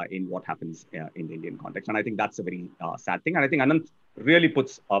 in what happens in the Indian context. And I think that's a very sad thing. And I think Ananth really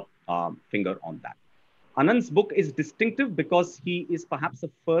puts a finger on that. Ananth's book is distinctive because he is perhaps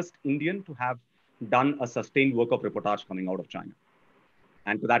the first Indian to have done a sustained work of reportage coming out of China.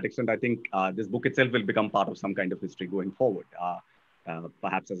 And to that extent, I think this book itself will become part of some kind of history going forward,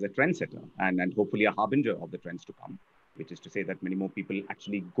 perhaps as a trendsetter and hopefully a harbinger of the trends to come, which is to say that many more people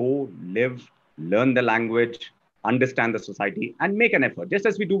actually go, live, learn the language, understand the society, and make an effort, just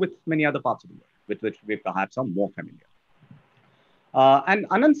as we do with many other parts of the world, with which we perhaps are more familiar. And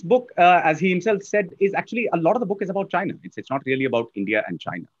Ananth's book, as he himself said, is actually, a lot of the book is about China. It's not really about India and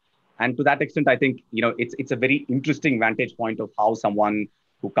China. And to that extent, I think, it's a very interesting vantage point of how someone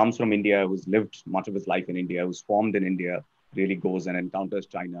who comes from India, who's lived much of his life in India, who's formed in India, really goes and encounters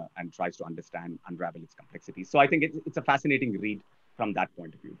China and tries to understand, unravel its complexities. So I think it's a fascinating read from that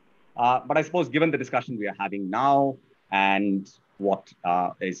point of view. But I suppose given the discussion we are having now and what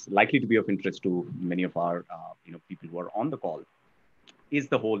is likely to be of interest to many of our people who are on the call, is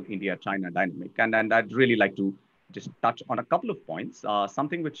the whole India-China dynamic. And I'd really like to just touch on a couple of points,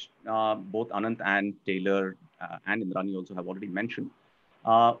 something which both Ananth and Taylor and Indrani also have already mentioned,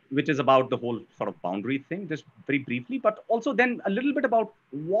 which is about the whole sort of boundary thing, just very briefly, but also then a little bit about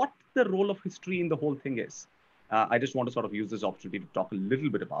what the role of history in the whole thing is. I just want to sort of use this opportunity to talk a little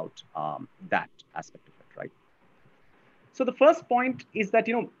bit about that aspect of it, right? So the first point is that,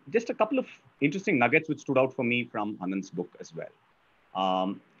 just a couple of interesting nuggets which stood out for me from Ananth's book as well.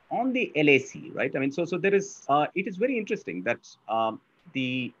 On the LAC, right? I mean, so there is, it is very interesting that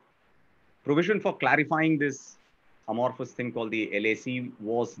the provision for clarifying this amorphous thing called the LAC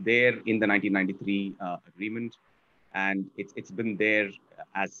was there in the 1993 agreement, and it's been there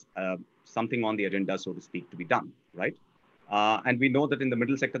as something on the agenda, so to speak, to be done, right? And we know that in the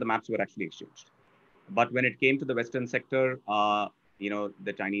middle sector, the maps were actually exchanged. But when it came to the Western sector,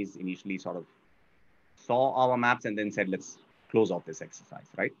 the Chinese initially sort of saw our maps and then said, let's close off this exercise,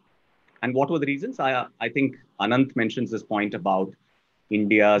 right? And what were the reasons? I think Ananth mentions this point about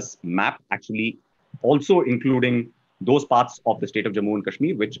India's map actually also including those parts of the state of Jammu and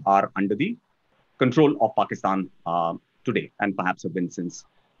Kashmir which are under the control of Pakistan today, and perhaps have been since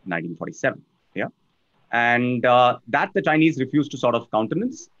 1947. Yeah, and that the Chinese refused to sort of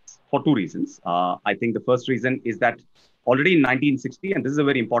countenance for two reasons. I think the first reason is that already in 1960, and this is a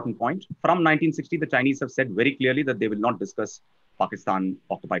very important point, from 1960, the Chinese have said very clearly that they will not discuss Pakistan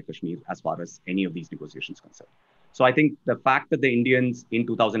occupied Kashmir as far as any of these negotiations concerned. So I think the fact that the Indians in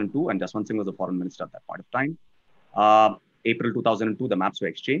 2002, and Jaswant Singh was the foreign minister at that point of time, April 2002, the maps were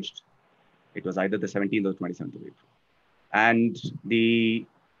exchanged. It was either the 17th or 27th of April. And the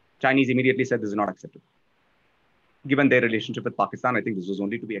Chinese immediately said this is not acceptable. Given their relationship with Pakistan, I think this was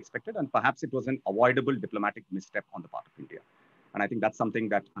only to be expected, and perhaps it was an avoidable diplomatic misstep on the part of India. And I think that's something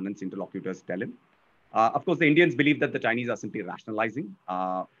that Ananth's interlocutors tell him. Of course, the Indians believe that the Chinese are simply rationalizing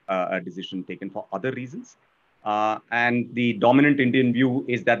a decision taken for other reasons. And the dominant Indian view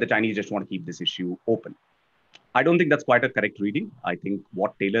is that the Chinese just want to keep this issue open. I don't think that's quite a correct reading. I think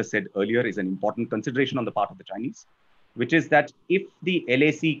what Taylor said earlier is an important consideration on the part of the Chinese, which is that if the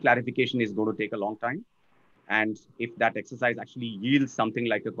LAC clarification is going to take a long time, and if that exercise actually yields something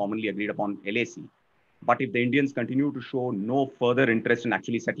like a commonly agreed upon LAC, but if the Indians continue to show no further interest in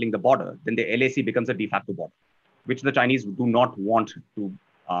actually settling the border, then the LAC becomes a de facto border, which the Chinese do not want to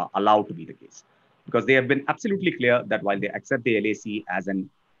allow to be the case. Because they have been absolutely clear that while they accept the LAC as an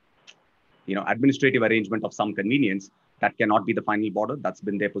administrative arrangement of some convenience that cannot be the final border. That's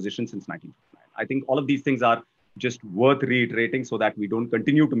been their position since 1959. I think all of these things are just worth reiterating so that we don't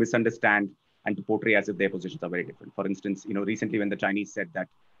continue to misunderstand and to portray as if their positions are very different. For instance, recently when the Chinese said that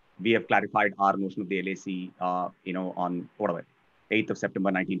we have clarified our notion of the LAC, on whatever, 8th of September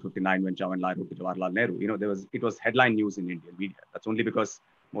 1959, when Zhou Enlai wrote to Jawaharlal Nehru, it was headline news in Indian media. That's only because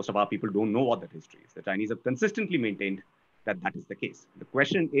most of our people don't know what that history is. The Chinese have consistently maintained that that is the case. The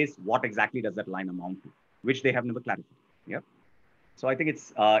question is, what exactly does that line amount to, which they have never clarified. Yeah. So I think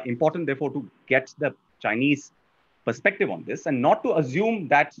it's important, therefore, to get the Chinese perspective on this and not to assume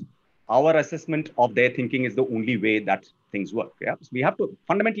that our assessment of their thinking is the only way that things work. Yeah. So we have to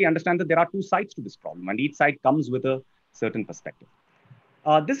fundamentally understand that there are two sides to this problem, and each side comes with a certain perspective.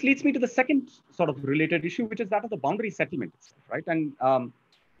 This leads me to the second sort of related issue, which is that of the boundary settlement itself, right?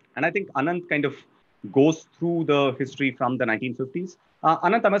 And I think Ananth kind of goes through the history from the 1950s.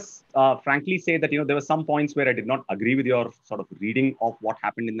 Ananth, I must frankly say that there were some points where I did not agree with your sort of reading of what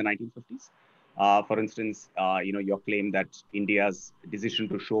happened in the 1950s. For instance, your claim that India's decision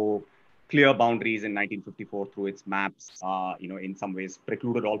to show clear boundaries in 1954 through its maps, in some ways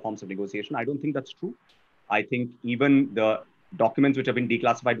precluded all forms of negotiation. I don't think that's true. I think even the documents which have been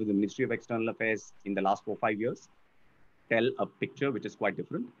declassified with the Ministry of External Affairs in the last 4 or 5 years tell a picture which is quite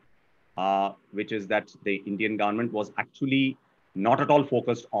different, which is that the Indian government was actually not at all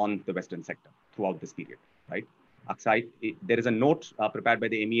focused on the Western sector throughout this period, right? There is a note prepared by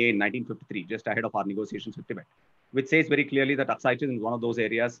the MEA in 1953, just ahead of our negotiations with Tibet, which says very clearly that Aksai Chin is one of those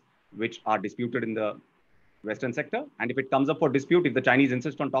areas which are disputed in the Western sector. And if it comes up for dispute, if the Chinese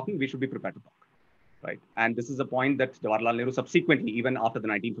insist on talking, we should be prepared to talk. Right. And this is a point that Jawaharlal Nehru subsequently, even after the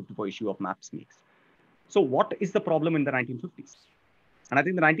 1954 issue of maps, makes. So what is the problem in the 1950s? And I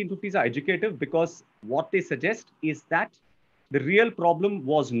think the 1950s are educative because what they suggest is that the real problem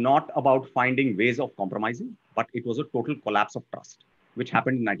was not about finding ways of compromising, but it was a total collapse of trust, which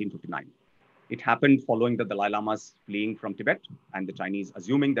happened in 1959. It happened following the Dalai Lama's fleeing from Tibet and the Chinese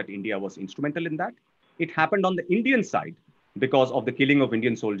assuming that India was instrumental in that. It happened on the Indian side because of the killing of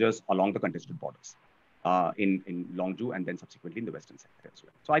Indian soldiers along the contested borders. In Longju and then subsequently in the Western sector as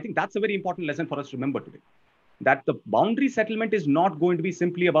well. So I think that's a very important lesson for us to remember today, that the boundary settlement is not going to be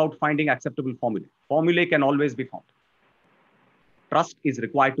simply about finding acceptable formulae. Formulae can always be found. Trust is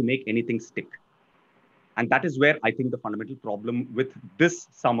required to make anything stick. And that is where I think the fundamental problem with this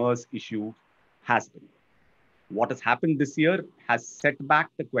summer's issue has been. What has happened this year has set back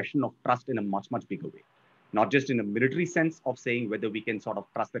the question of trust in a much, much bigger way. Not just in a military sense of saying whether we can sort of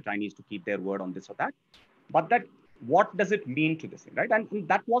trust the Chinese to keep their word on this or that, but that what does it mean to this thing, right? And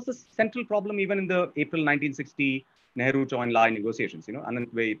that was the central problem even in the April 1960 Nehru-Zhou Enlai negotiations. And the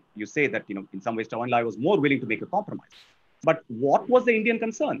way you say that, in some ways Zhou Enlai was more willing to make a compromise. But what was the Indian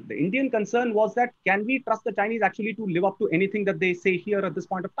concern? The Indian concern was that can we trust the Chinese actually to live up to anything that they say here at this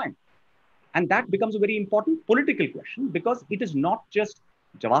point of time? And that becomes a very important political question because it is not just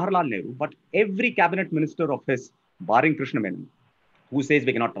Jawaharlal Nehru, but every cabinet minister of his, barring Krishnan, who says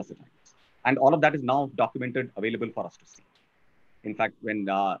we cannot trust the Chinese. And all of that is now documented, available for us to see. In fact, when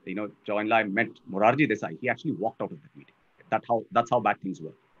Zhou Enlai met Morarji Desai, he actually walked out of that meeting. That's how bad things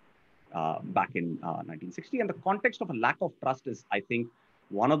were back in 1960. And the context of a lack of trust is, I think,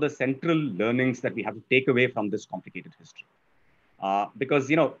 one of the central learnings that we have to take away from this complicated history. Because,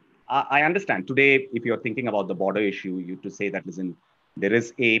 I understand today, if you're thinking about the border issue, you to say that, listen, there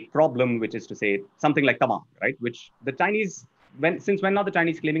is a problem, which is to say something like Tawang, right? Which the Chinese, since when are the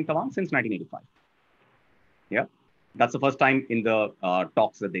Chinese claiming Tawang? Since 1985. Yeah, that's the first time in the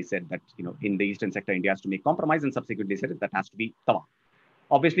talks that they said that, in the eastern sector, India has to make compromise, and subsequently said that has to be Tawang.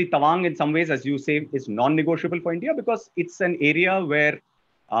 Obviously, Tawang, in some ways, as you say, is non-negotiable for India because it's an area where,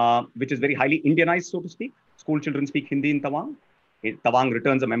 which is very highly Indianized, so to speak. School children speak Hindi in Tawang. Tawang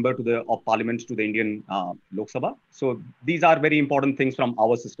returns a member of parliament to the Indian Lok Sabha. So these are very important things from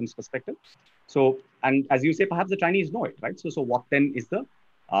our system's perspective. So, and as you say, perhaps the Chinese know it, right? So what then is the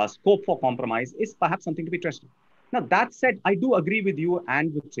scope for compromise is perhaps something to be trusted. Now, that said, I do agree with you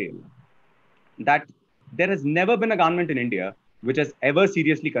and with Trail that there has never been a government in India which has ever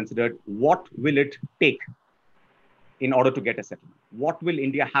seriously considered what will it take in order to get a settlement. What will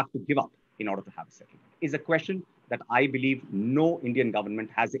India have to give up in order to have a settlement is a question that I believe no Indian government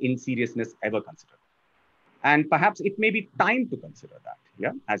has in seriousness ever considered. And perhaps it may be time to consider that,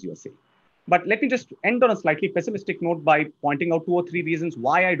 yeah, as you are saying. But let me just end on a slightly pessimistic note by pointing out 2 or 3 reasons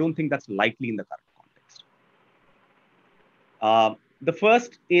why I don't think that's likely in the current context. The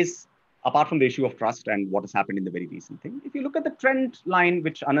first is, apart from the issue of trust and what has happened in the very recent thing, if you look at the trend line,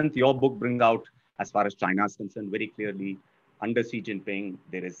 which Ananth, your book brings out as far as China is concerned very clearly, under Xi Jinping,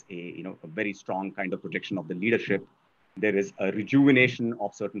 there is a very strong kind of projection of the leadership. There is a rejuvenation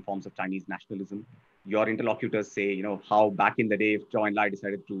of certain forms of Chinese nationalism. Your interlocutors say, how back in the day, if Zhou Enlai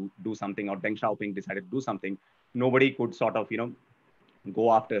decided to do something or Deng Xiaoping decided to do something, nobody could sort of,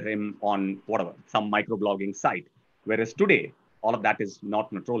 go after him on whatever, some microblogging site. Whereas today, all of that is not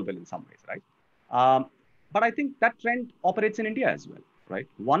controllable in some ways, right? But I think that trend operates in India as well, right?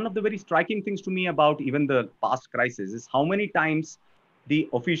 One of the very striking things to me about even the past crisis is how many times the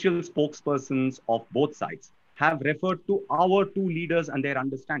official spokespersons of both sides have referred to our two leaders and their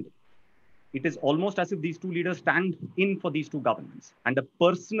understanding. It is almost as if these two leaders stand in for these two governments. And the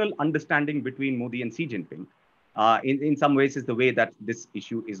personal understanding between Modi and Xi Jinping, in some ways, is the way that this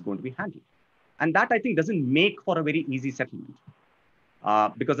issue is going to be handled. And that, I think, doesn't make for a very easy settlement.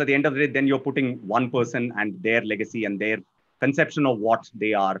 Because at the end of the day, then you're putting one person and their legacy and their conception of what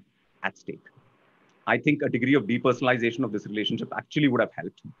they are at stake. I think a degree of depersonalization of this relationship actually would have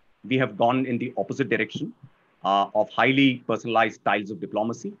helped. We have gone in the opposite direction of highly personalized styles of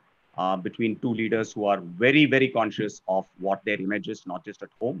diplomacy between two leaders who are very, very conscious of what their image is, not just at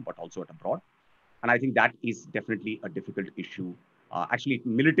home, but also at abroad. And I think that is definitely a difficult issue. Actually, it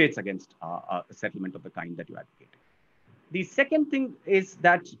militates against a settlement of the kind that you advocate. The second thing is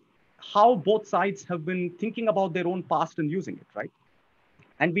that how both sides have been thinking about their own past and using it, right?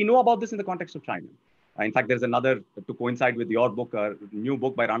 And we know about this in the context of China. In fact, there's another, to coincide with your book, a new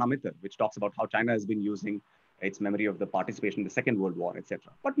book by Rana Mitter, which talks about how China has been using its memory of the participation in the Second World War,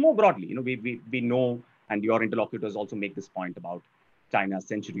 etc. But more broadly, we know, and your interlocutors also make this point about China's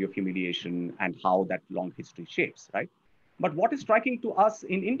century of humiliation and how that long history shapes, right? But what is striking to us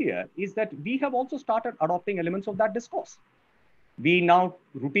in India is that we have also started adopting elements of that discourse. We now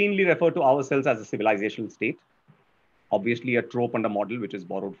routinely refer to ourselves as a civilizational state, obviously a trope and a model which is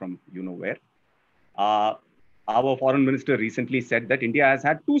borrowed from where. Our foreign minister recently said that India has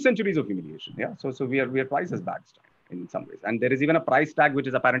had 2 centuries of humiliation. Yeah, so we are twice as bad in some ways. And there is even a price tag which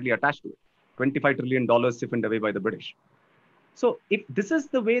is apparently attached to it. $25 trillion siphoned away by the British. So if this is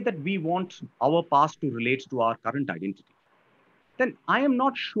the way that we want our past to relate to our current identity, then I am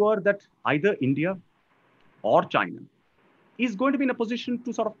not sure that either India or China is going to be in a position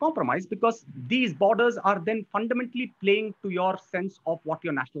to sort of compromise, because these borders are then fundamentally playing to your sense of what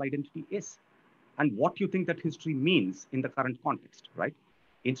your national identity is and what you think that history means in the current context, right?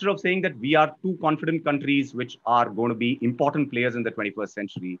 Instead of saying that we are 2 confident countries which are going to be important players in the 21st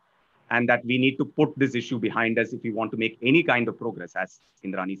century, and that we need to put this issue behind us if we want to make any kind of progress, as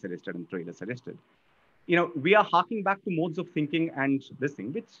Indrani suggested and Fravel suggested. We are harking back to modes of thinking and this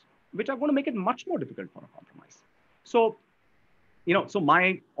thing, which are going to make it much more difficult for a compromise. So, so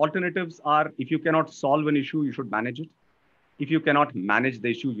my alternatives are, if you cannot solve an issue, you should manage it. If you cannot manage the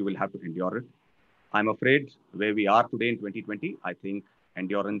issue, you will have to endure it. I'm afraid where we are today in 2020, I think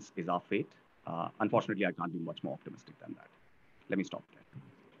endurance is our fate. Unfortunately, I can't be much more optimistic than that. Let me stop there.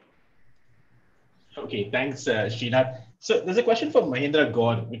 Okay, thanks, Srinath. So there's a question from Professor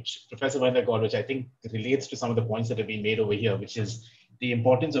Mahendra Gaur, which I think relates to some of the points that have been made over here, which is the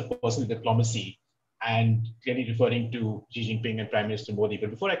importance of personal diplomacy, and clearly referring to Xi Jinping and Prime Minister Modi. But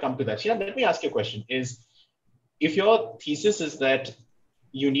before I come to that, Srinath, let me ask you a question. If your thesis is that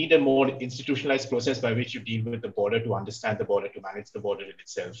you need a more institutionalized process by which you deal with the border, to understand the border, to manage the border in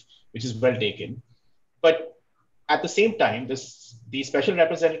itself, which is well taken. But at the same time, the special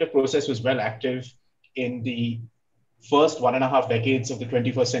representative process was well active in the first 1.5 decades of the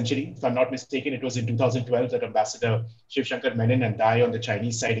 21st century. If I'm not mistaken, it was in 2012 that Ambassador Shiv Shankar Menon and Dai on the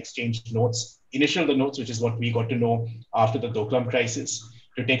Chinese side exchanged initial notes, which is what we got to know after the Doklam crisis,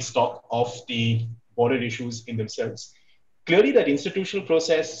 to take stock of the border issues in themselves. Clearly, that institutional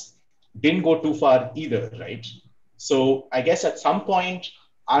process didn't go too far either, right? So I guess at some point,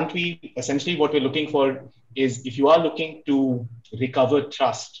 aren't we essentially what we're looking for is, if you are looking to recover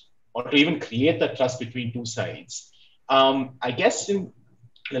trust or to even create that trust between two sides, I guess in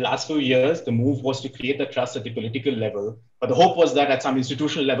the last few years, the move was to create the trust at the political level, but the hope was that at some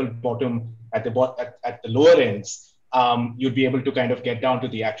institutional level bottom, at the lower ends, you'd be able to kind of get down to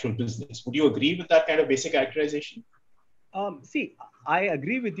the actual business. Would you agree with that kind of basic characterization? See, I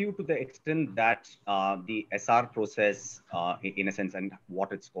agree with you to the extent that the SR process, in a sense, and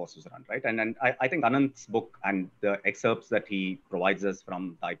what its courses run, right? And I think Ananth's book and the excerpts that he provides us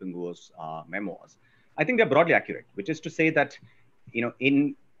from Taiping Guo's memoirs, I think they're broadly accurate, which is to say that,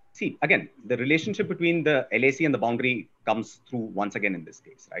 again, the relationship between the LAC and the boundary comes through once again in this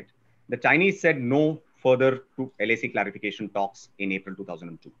case, right? The Chinese said no further to LAC clarification talks in April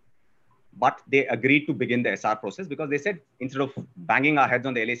 2002. But they agreed to begin the SR process because they said, instead of banging our heads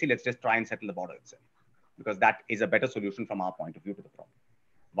on the LAC, let's just try and settle the border itself. because that is a better solution from our point of view to the problem.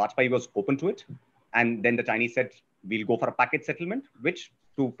 Vajpayee was open to it. And then the Chinese said, we'll go for a package settlement, which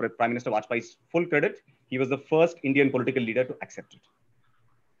to Prime Minister Vajpayee's full credit, he was the first Indian political leader to accept it.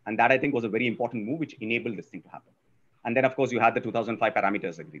 And that I think was a very important move, which enabled this thing to happen. And then of course you had the 2005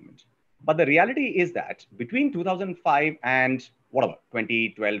 parameters agreement. But the reality is that between 2005 and whatever,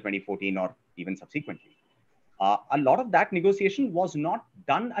 2012, 2014, or even subsequently, a lot of that negotiation was not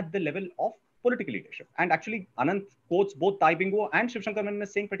done at the level of political leadership. And actually, Ananth quotes both Tai Bingwa and Shiv Shankar Menon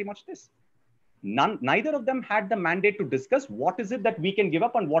as saying pretty much this. Neither of them had the mandate to discuss what is it that we can give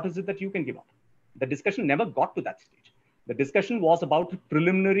up and what is it that you can give up. The discussion never got to that stage. The discussion was about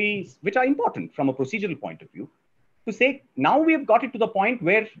preliminaries, which are important from a procedural point of view, to say, now we have got it to the point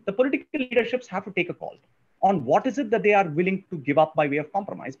where the political leaderships have to take a call on what is it that they are willing to give up by way of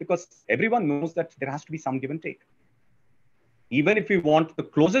compromise, because everyone knows that there has to be some give and take. Even if we want the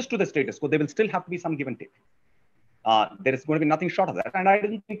closest to the status quo, there will still have to be some give and take. There is going to be nothing short of that. And I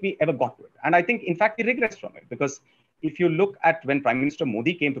didn't think we ever got to it. And I think, in fact, we regress from it, because if you look at when Prime Minister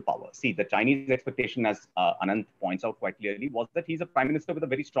Modi came to power, see, the Chinese expectation, as Ananth points out quite clearly, was that he's a prime minister with a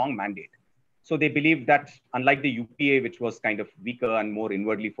very strong mandate. So they believe that, unlike the UPA, which was kind of weaker and more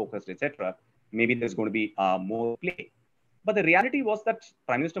inwardly focused, etc., maybe there's going to be more play. But the reality was that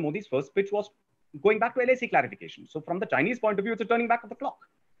Prime Minister Modi's first pitch was going back to LAC clarification. So from the Chinese point of view, it's a turning back of the clock.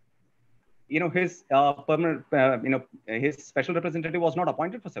 His his special representative was not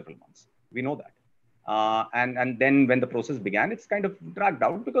appointed for several months. We know that. And then when the process began, it's kind of dragged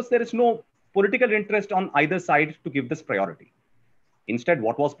out because there is no political interest on either side to give this priority. Instead,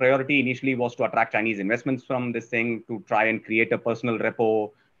 what was priority initially was to attract Chinese investments from this thing, to try and create a personal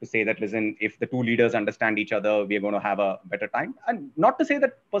repo, to say that, listen, if the two leaders understand each other, we are going to have a better time. And not to say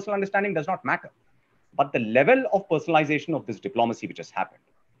that personal understanding does not matter, but the level of personalization of this diplomacy which has happened,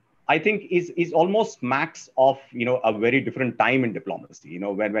 I think is almost max of, a very different time in diplomacy,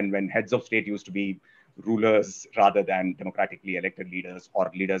 when heads of state used to be rulers rather than democratically elected leaders or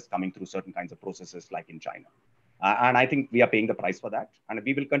leaders coming through certain kinds of processes like in China. And I think we are paying the price for that. And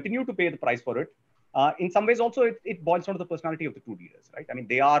we will continue to pay the price for it. In some ways also, it boils down to the personality of the two leaders, right? I mean,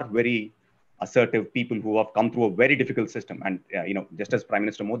 they are very assertive people who have come through a very difficult system. And, just as Prime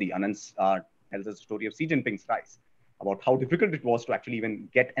Minister Modi, Ananth tells us the story of Xi Jinping's rise, about how difficult it was to actually even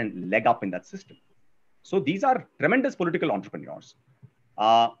get a leg up in that system. So these are tremendous political entrepreneurs.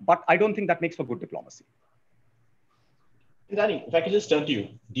 But I don't think that makes for good diplomacy. Indrani, if I could just turn to you,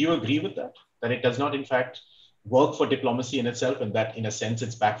 do you agree with that? That it does not, in fact, work for diplomacy in itself, and that in a sense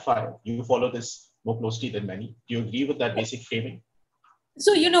it's backfired? You follow this more closely than many. Do you agree with that basic framing?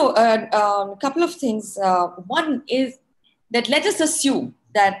 So, a couple of things. One is that let us assume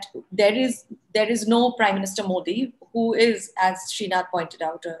that there is no Prime Minister Modi, who is, as Srinath pointed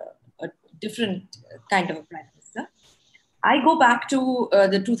out, a different kind of a Prime Minister. I go back to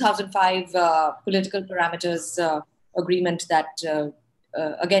the 2005 political parameters agreement that,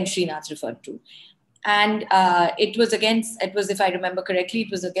 again, Srinath referred to. And it was, if I remember correctly,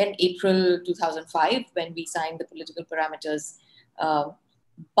 it was again April 2005 when we signed the political parameters.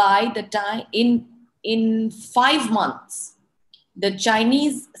 By the time, in 5 months, the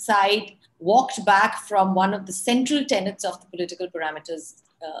Chinese side walked back from one of the central tenets of the political parameters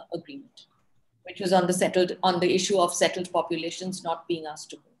agreement, which was on the issue of settled populations not being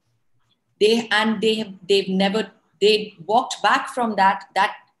asked to go. They walked back from that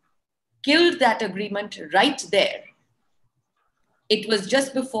killed that agreement right there. It was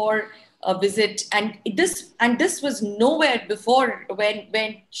just before a visit, and this was nowhere before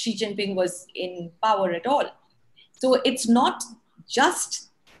when Xi Jinping was in power at all. So it's not just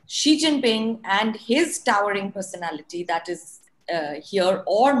Xi Jinping and his towering personality that is here,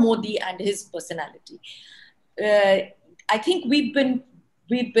 or Modi and his personality. I think we've been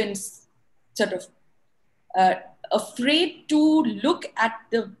sort of afraid to look at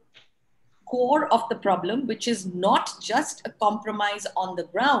the core of the problem, which is not just a compromise on the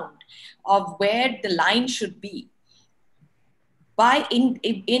ground of where the line should be.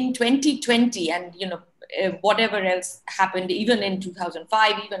 In 2020, and whatever else happened, even in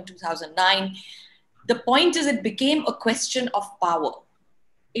 2005, even 2009, the point is it became a question of power.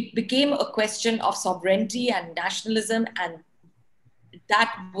 It became a question of sovereignty and nationalism, and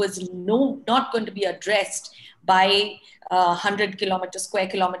that was not going to be addressed by 100 square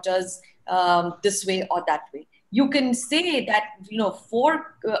kilometers this way or that way. You can say that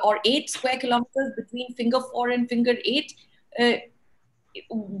 4 or 8 square kilometers between finger 4 and finger 8.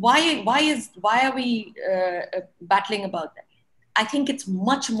 Why are we battling about that? I think it's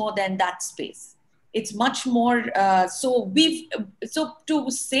much more than that space. It's much more. So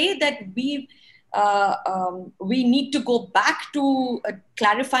to say that we've we need to go back to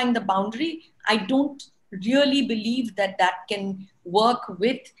clarifying the boundary. I don't really believe that that can work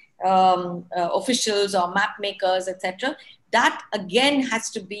with officials or map makers, etc. That again has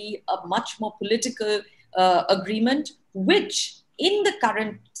to be a much more political agreement, which in the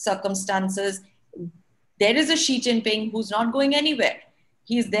current circumstances, there is a Xi Jinping who's not going anywhere.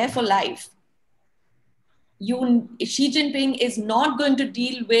 He's there for life. Xi Jinping is not going to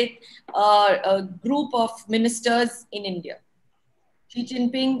deal with a group of ministers in India. Xi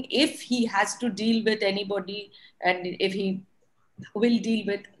Jinping, if he has to deal with anybody, and if he will deal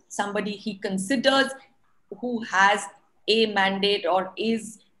with somebody he considers who has a mandate or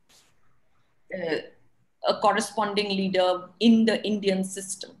is a corresponding leader in the Indian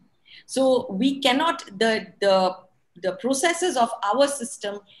system. So we cannot, the processes of our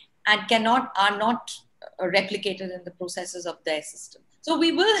system are not replicated in the processes of their system. So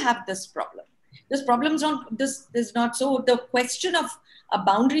we will have this problem. This problem is not so. The question of a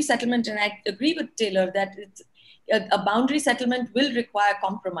boundary settlement, and I agree with Taylor that a boundary settlement will require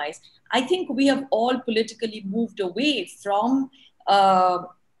compromise. I think we have all politically moved away from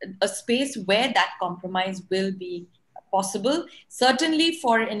a space where that compromise will be possible. Certainly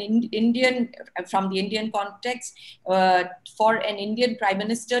for an Indian, from the Indian context, for an Indian Prime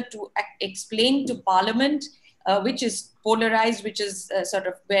Minister to explain to Parliament, which is polarized, which is sort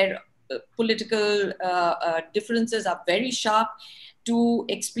of where political differences are very sharp, to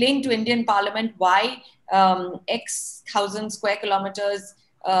explain to Indian Parliament why X thousand square kilometers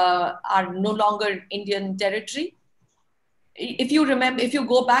are no longer Indian territory. If you remember, if you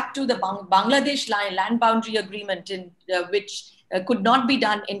go back to the Bangladesh land boundary agreement, which could not be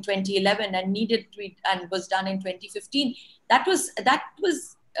done in 2011 and needed to be, and was done in 2015, that was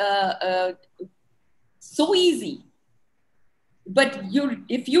so easy. But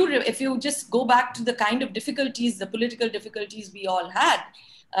if you just go back to the kind of difficulties, the political difficulties we all had,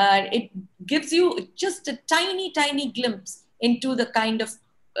 it gives you just a tiny glimpse into the kind of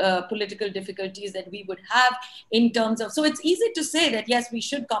political difficulties that we would have in terms of, so it's easy to say that yes, we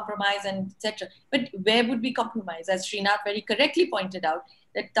should compromise and etc. But where would we compromise? As Srinath very correctly pointed out,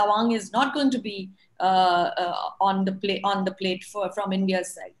 that Tawang is not going to be on the plate from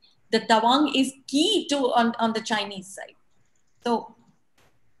India's side. The Tawang is key to on the Chinese side. So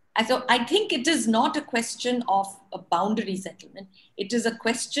I think it is not a question of a boundary settlement. It is a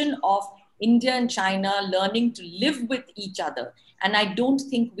question of India and China learning to live with each other. And I don't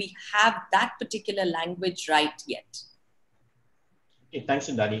think we have that particular language right yet. Okay, thanks,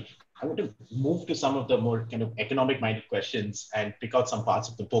 Indrani. I want to move to some of the more kind of economic-minded questions and pick out some parts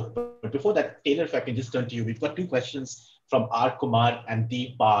of the book. But before that, Taylor, if I can just turn to you, we've got two questions from R. Kumar and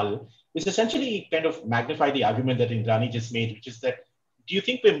D. Pal, which essentially kind of magnify the argument that Indrani just made, which is that, do you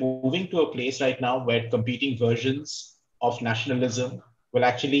think we're moving to a place right now where competing versions of nationalism will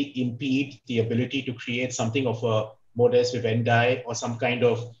actually impede the ability to create something of a modus vivendi or some kind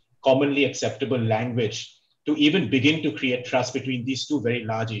of commonly acceptable language to even begin to create trust between these two very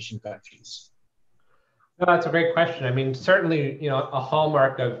large Asian countries? No, that's a great question. I mean, certainly, a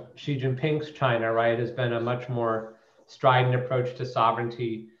hallmark of Xi Jinping's China, right, has been a much more strident approach to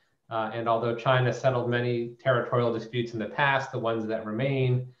sovereignty. And although China settled many territorial disputes in the past, the ones that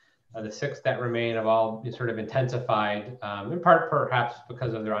remain, the 6 that remain, have all sort of intensified, in part perhaps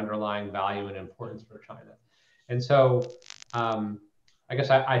because of their underlying value and importance for China. And so I guess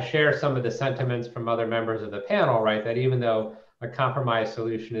I share some of the sentiments from other members of the panel, right, that even though a compromise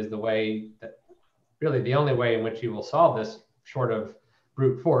solution is the way that, really the only way in which you will solve this, short of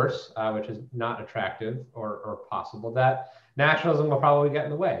brute force, which is not attractive or possible, that nationalism will probably get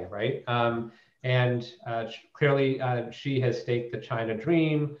in the way, right? Clearly, Xi has staked the China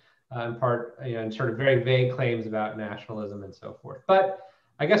dream, in part, and sort of very vague claims about nationalism and so forth. But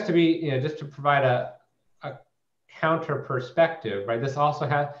I guess to be, just to provide a counter perspective, right? This also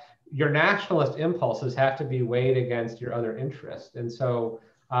has, your nationalist impulses have to be weighed against your other interests. And so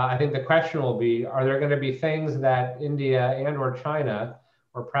I think the question will be, are there going to be things that India and or China,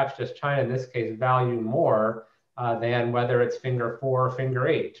 or perhaps just China in this case, value more than whether it's finger 4 or finger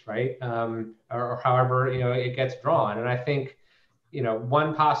 8, right? Or however, it gets drawn. And I think,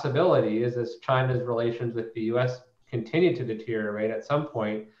 one possibility is as China's relations with the US continue to deteriorate at some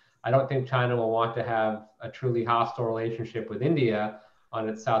point, I don't think China will want to have a truly hostile relationship with India on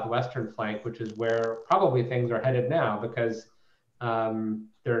its southwestern flank, which is where probably things are headed now, because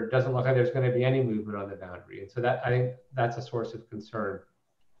there doesn't look like there's going to be any movement on the boundary. And so that, I think that's a source of concern.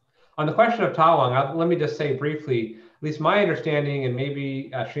 On the question of Tawang, let me just say briefly, at least my understanding, and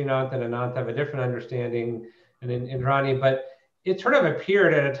maybe Srinath and Ananth have a different understanding, and in Indrani, but it sort of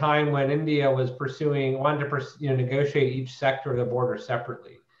appeared at a time when India was wanted to negotiate each sector of the border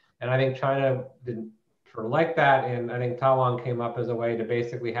separately. And I think China didn't sort of like that. And I think Taiwan came up as a way to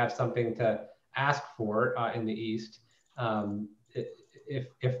basically have something to ask for in the East,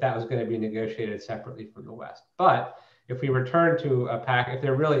 if that was going to be negotiated separately from the West. But if we return to if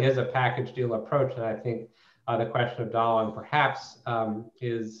there really is a package deal approach, then I think the question of Dawang perhaps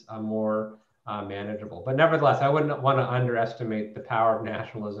is more manageable. But nevertheless, I wouldn't want to underestimate the power of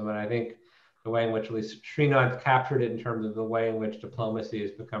nationalism. And I think the way in which at least Srinath captured it in terms of the way in which diplomacy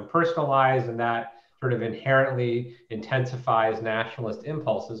has become personalized, and that sort of inherently intensifies nationalist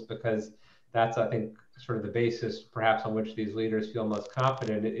impulses, because that's, I think, sort of the basis perhaps on which these leaders feel most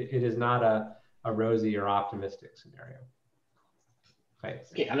confident. It is not a rosy or optimistic scenario.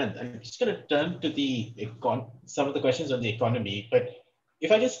 Thanks. Okay, Ananth, I'm just going to turn to some of the questions on the economy, but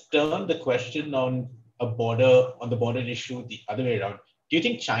if I just turn the question on the border issue the other way around, do you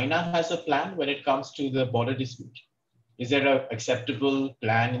think China has a plan when it comes to the border dispute? Is there an acceptable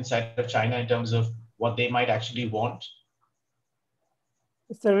plan inside of China in terms of what they might actually want?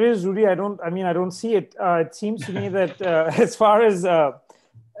 If there is, Rudy, I don't see it. It seems to me that as far as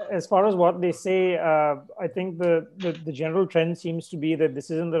what they say, I think the general trend seems to be that this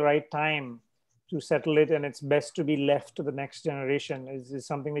isn't the right time to settle it, and it's best to be left to the next generation, is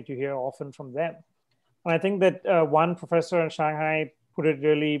something that you hear often from them. And I think that one professor in Shanghai put it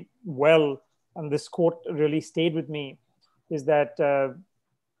really well, and this quote really stayed with me, is that the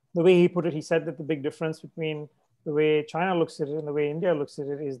way he put it, he said that the big difference between the way China looks at it and the way India looks at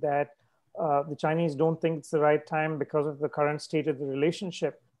it is that the Chinese don't think it's the right time because of the current state of the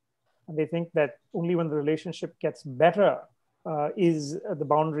relationship. And they think that only when the relationship gets better is the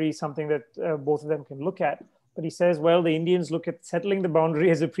boundary something that both of them can look at. But he says, well, the Indians look at settling the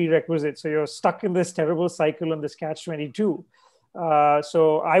boundary as a prerequisite. So you're stuck in this terrible cycle and this catch-22.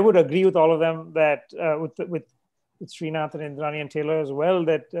 So I would agree with all of them that with Srinath and Indrani and Taylor as well,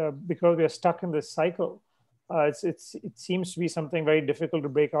 that because we are stuck in this cycle, it seems to be something very difficult to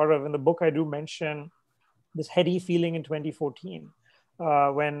break out of. In the book, I do mention this heady feeling in 2014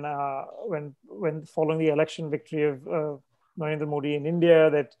 when following the election victory of Narendra Modi in India,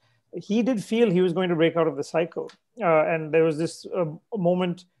 that he did feel he was going to break out of the cycle. And there was this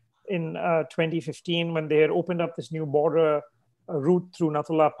moment in 2015 when they had opened up this new border route through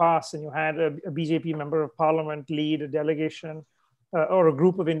Nathula Pass, and you had a BJP member of parliament lead a delegation or a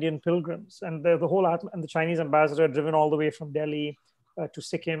group of Indian pilgrims, and the Chinese ambassador had driven all the way from Delhi to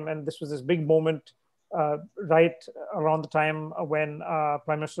Sikkim, and this was this big moment right around the time when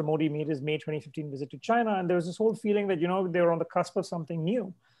Prime Minister Modi made his May 2015 visit to China, and there was this whole feeling that they were on the cusp of something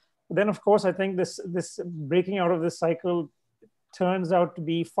new. But then, of course, I think this breaking out of this cycle turns out to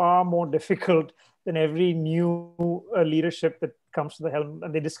be far more difficult than every new leadership that comes to the helm,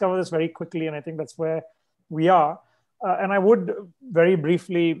 and they discover this very quickly, and I think that's where we are. And I would very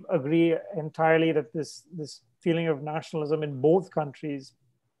briefly agree entirely that this feeling of nationalism in both countries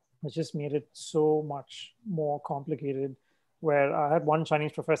has just made it so much more complicated, where I had one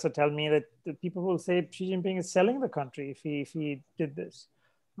Chinese professor tell me that people will say Xi Jinping is selling the country if he did this.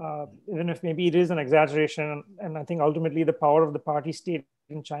 Even if maybe it is an exaggeration. And I think ultimately the power of the party state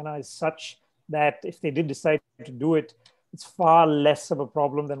in China is such that if they did decide to do it, it's far less of a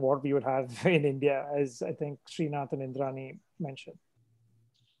problem than what we would have in India, as I think Srinath and Indrani mentioned.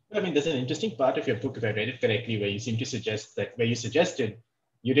 I mean, there's an interesting part of your book, if I read it correctly, where you seem to suggest that, where you suggested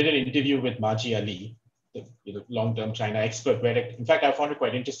you did an interview with Marji Ali, the long-term China expert, where in fact I found it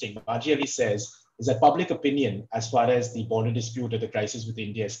quite interesting. Marji Ali says is that public opinion, as far as the border dispute or the crisis with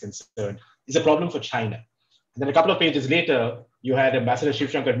India is concerned, is a problem for China. And then a couple of pages later, you had Ambassador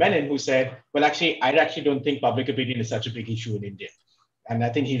Shiv Shankar Menon who said, well, actually, I actually don't think public opinion is such a big issue in India. And I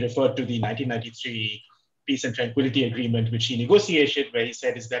think he referred to the 1993 Peace and Tranquility Agreement, which he negotiated, where he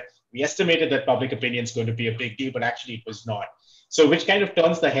said is that we estimated that public opinion is going to be a big deal, but actually it was not. So which kind of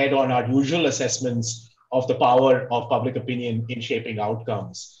turns the head on our usual assessments of the power of public opinion in shaping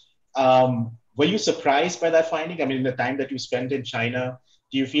outcomes. Were you surprised by that finding? I mean, in the time that you spent in China,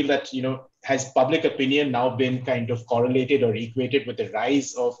 do you feel that, has public opinion now been kind of correlated or equated with the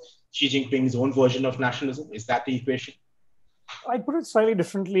rise of Xi Jinping's own version of nationalism? Is that the equation? I put it slightly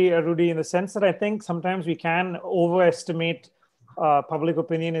differently, Rudy, in the sense that I think sometimes we can overestimate public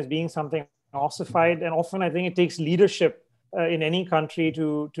opinion as being something ossified. And often I think it takes leadership in any country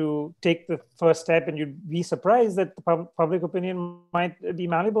to take the first step, and you'd be surprised that the public opinion might be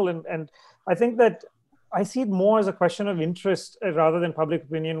malleable. And I think that I see it more as a question of interest rather than public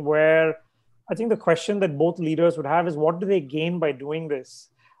opinion, where I think the question that both leaders would have is, what do they gain by doing this?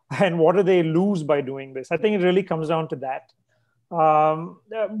 And what do they lose by doing this? I think it really comes down to that.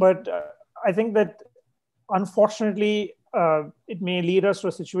 But I think that unfortunately, it may lead us to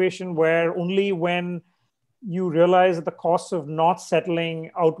a situation where only when you realize that the costs of not settling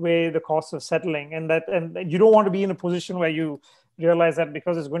outweigh the costs of settling, and you don't want to be in a position where you realize that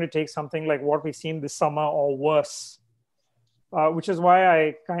because it's going to take something like what we've seen this summer or worse, which is why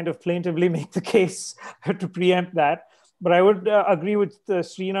I kind of plaintively make the case to preempt that. But I would agree with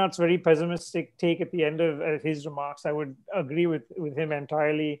Srinath's very pessimistic take at the end of his remarks. I would agree with him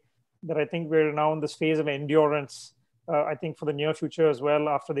entirely that I think we're now in this phase of endurance, I think for the near future as well,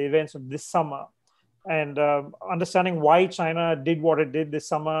 after the events of this summer. And understanding why China did what it did this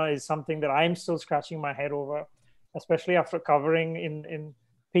summer is something that I'm still scratching my head over, especially after covering in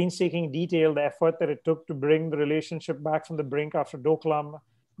painstaking detail the effort that it took to bring the relationship back from the brink after Doklam.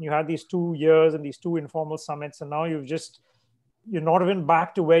 You had these 2 years and these 2 informal summits, and now you're not even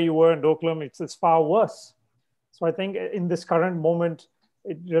back to where you were in Doklam. It's far worse. So I think in this current moment,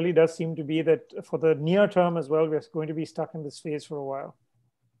 it really does seem to be that for the near term as well, we're going to be stuck in this phase for a while.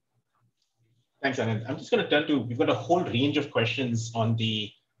 Thanks, Ananth. I'm just going to turn to, we've got a whole range of questions on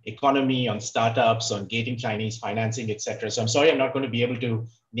the economy, on startups, on gating Chinese financing, etc. So I'm sorry I'm not going to be able to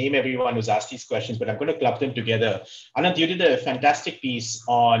name everyone who's asked these questions, but I'm going to club them together. Ananth, you did a fantastic piece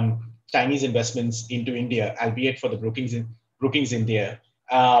on Chinese investments into India, albeit for the Brookings India.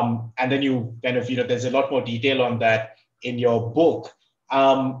 And then you kind of, there's a lot more detail on that in your book.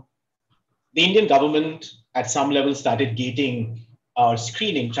 The Indian government at some level started gating or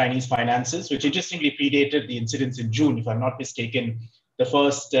screening Chinese finances, which interestingly predated the incidents in June, if I'm not mistaken. The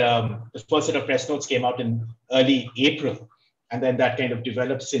first set of press notes came out in early April, and then that kind of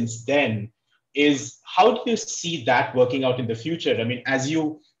developed since then. How do you see that working out in the future? I mean, as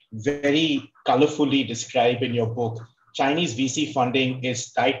you very colorfully describe in your book, Chinese VC funding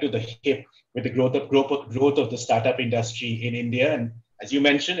is tied to the hip with the growth of the startup industry in India. And as you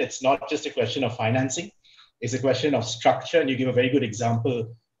mentioned, it's not just a question of financing, it's a question of structure. And you give a very good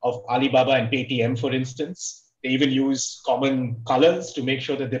example of Alibaba and Paytm, for instance. They even use common colors to make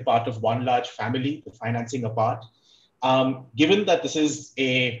sure that they're part of one large family, the financing apart. Given that this is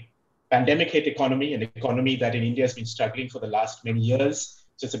a pandemic hit economy, an economy that in India has been struggling for the last many years,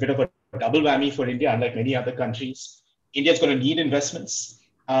 so it's a bit of a double whammy for India, unlike many other countries. India is going to need investments.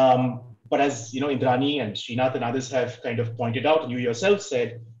 But as Indrani and Srinath and others have kind of pointed out, and you yourself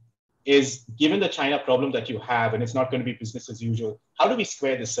said, is given the China problem that you have, and it's not going to be business as usual, how do we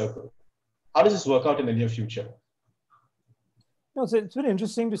square this circle? How does this work out in the near future? No, it's been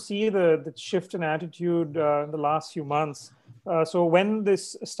interesting to see the shift in attitude in the last few months. So when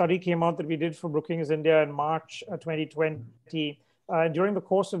this study came out that we did for Brookings India in March 2020, during the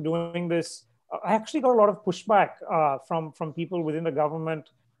course of doing this, I actually got a lot of pushback from people within the government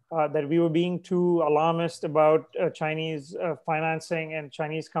that we were being too alarmist about Chinese financing and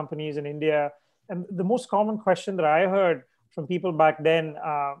Chinese companies in India. And the most common question that I heard from people back then,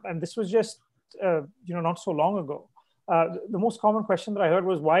 and this was just not so long ago, the most common question that I heard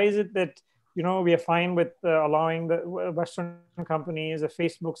was, why is it that we are fine with allowing the Western companies, the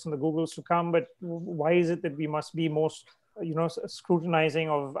Facebooks and the Googles to come, but why is it that we must be most scrutinizing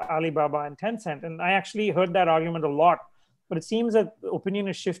of Alibaba and Tencent? And I actually heard that argument a lot. But it seems that the opinion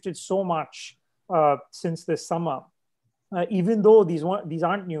has shifted so much since this summer, even though these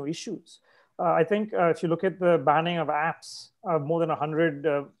aren't new issues. I think if you look at the banning of apps, more than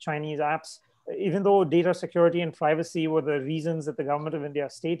 100 Chinese apps, even though data security and privacy were the reasons that the government of India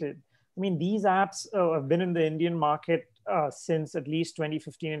stated, I mean, these apps have been in the Indian market since at least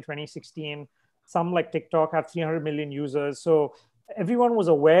 2015 and 2016. Some like TikTok have 300 million users. So everyone was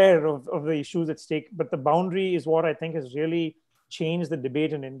aware of the issues at stake, but the boundary is what I think has really changed the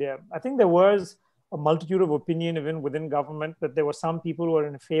debate in India. I think there was a multitude of opinion even within government that there were some people who were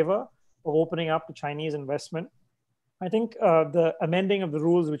in favor of opening up to Chinese investment. I think the amending of the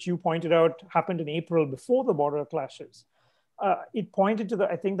rules, which you pointed out, happened in April before the border clashes. It pointed to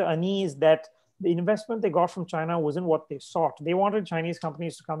the unease that the investment they got from China wasn't what they sought. They wanted Chinese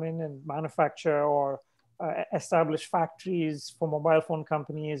companies to come in and manufacture or establish factories for mobile phone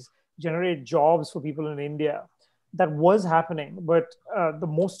companies, generate jobs for people in India. That was happening, but the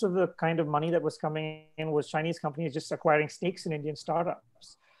most of the kind of money that was coming in was Chinese companies just acquiring stakes in Indian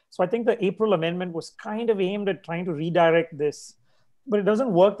startups. So I think the April amendment was kind of aimed at trying to redirect this, but it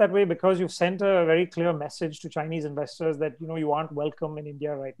doesn't work that way because you've sent a very clear message to Chinese investors that you aren't welcome in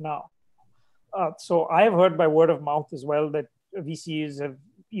India right now. So I have heard by word of mouth as well that VCs have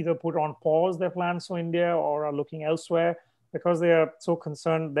either put on pause their plans for India or are looking elsewhere because they are so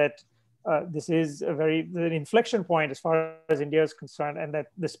concerned that this is an inflection point as far as India is concerned, and that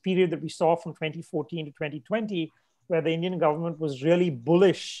this period that we saw from 2014 to 2020 where the Indian government was really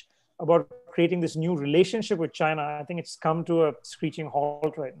bullish about creating this new relationship with China, I think it's come to a screeching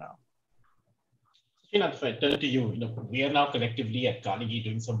halt right now. Srinath, if I turn to you, we are now collectively at Carnegie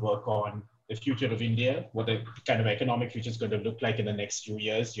doing some work on the future of India, what the kind of economic future is going to look like in the next few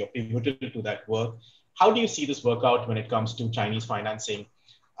years. You're pivotal to that work. How do you see this work out when it comes to Chinese financing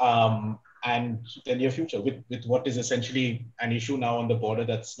and the near future with what is essentially an issue now on the border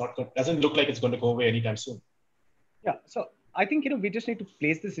that's doesn't look like it's going to go away anytime soon? Yeah, so I think we just need to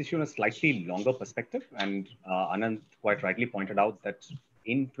place this issue in a slightly longer perspective. And Ananth quite rightly pointed out that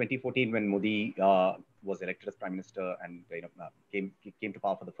in 2014, when Modi was elected as Prime Minister and came to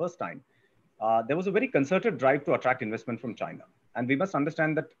power for the first time, there was a very concerted drive to attract investment from China. And we must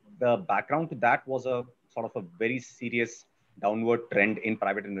understand that the background to that was a sort of a very serious downward trend in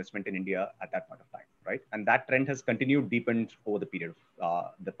private investment in India at that point of time, right? And that trend has continued, deepened over the period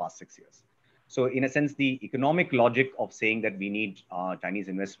of the past 6 years. So in a sense, the economic logic of saying that we need Chinese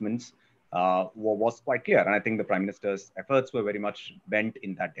investments was quite clear. And I think the Prime Minister's efforts were very much bent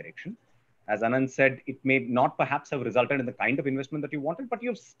in that direction. As Ananth said, it may not perhaps have resulted in the kind of investment that you wanted, but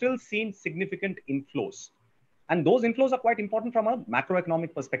you've still seen significant inflows. And those inflows are quite important from a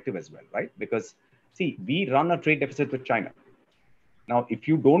macroeconomic perspective as well, right? Because, see, we run a trade deficit with China. Now, if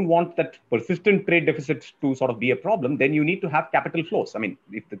you don't want that persistent trade deficit to sort of be a problem, then you need to have capital flows. I mean,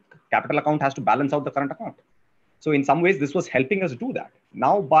 if the capital account has to balance out the current account. So in some ways, this was helping us do that.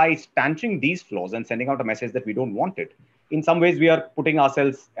 Now, by stanching these flows and sending out a message that we don't want it, in some ways, we are putting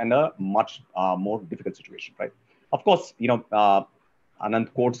ourselves in a much more difficult situation, right? Of course,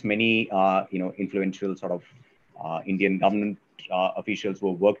 Ananth quotes many, influential sort of Indian government officials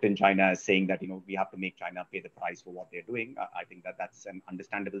who have worked in China as saying that, we have to make China pay the price for what they're doing. I think that that's an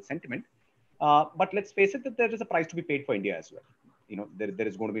understandable sentiment. But let's face it, that there is a price to be paid for India as well. There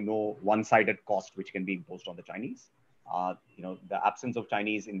is going to be no one-sided cost which can be imposed on the Chinese. The absence of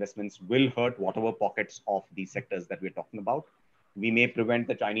Chinese investments will hurt whatever pockets of these sectors that we're talking about. We may prevent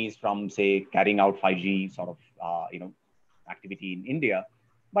the Chinese from, say, carrying out 5G sort of, activity in India.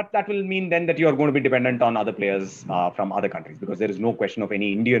 But that will mean then that you are going to be dependent on other players from other countries, because there is no question of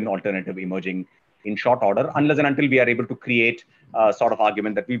any Indian alternative emerging in short order, unless and until we are able to create a sort of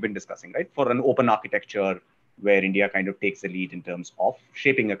argument that we've been discussing, right? For an open architecture where India kind of takes the lead in terms of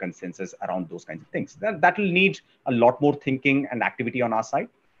shaping a consensus around those kinds of things. That will need a lot more thinking and activity on our side.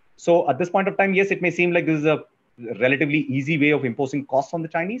 So at this point of time, yes, it may seem like this is a relatively easy way of imposing costs on the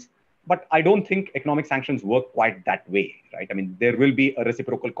Chinese, but I don't think economic sanctions work quite that way, right? I mean, there will be a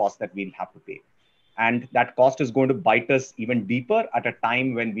reciprocal cost that we'll have to pay. And that cost is going to bite us even deeper at a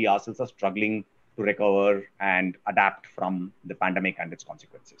time when we ourselves are struggling to recover and adapt from the pandemic and its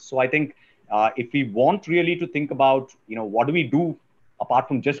consequences. So I think if we want really to think about, what do we do apart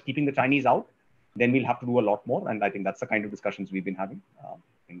from just keeping the Chinese out, then we'll have to do a lot more. And I think that's the kind of discussions we've been having.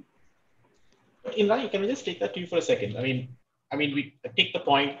 Indrani, can I just take that to you for a second? I mean, we take the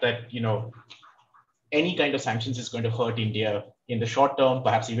point that, any kind of sanctions is going to hurt India in the short term,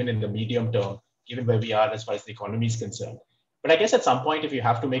 perhaps even in the medium term, given where we are as far as the economy is concerned. But I guess at some point, if you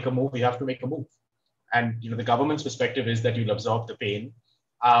have to make a move, you have to make a move. And, the government's perspective is that you'll absorb the pain.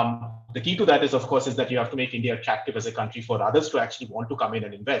 The key to that is, of course, is that you have to make India attractive as a country for others to actually want to come in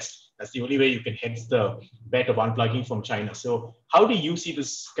and invest. That's the only way you can hedge the bet of unplugging from China. So how do you see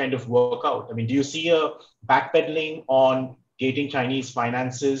this kind of work out? I mean, do you see a backpedaling on gating Chinese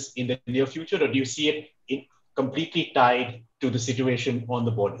finances in the near future, or do you see it completely tied to the situation on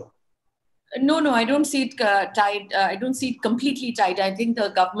the border? No, I don't see it tied. I don't see it completely tied. I think the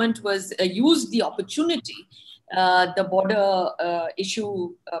government used the opportunity the border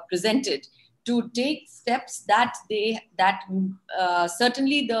issue presented to take steps that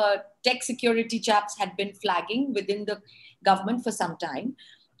certainly the tech security chaps had been flagging within the government for some time.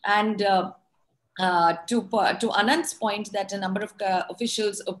 And to Ananth's point that a number of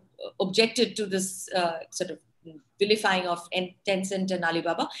officials objected to this sort of vilifying of Tencent and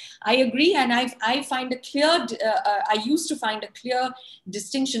Alibaba, I agree, and I find a clear. I used to find a clear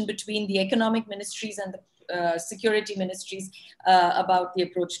distinction between the economic ministries and the security ministries about the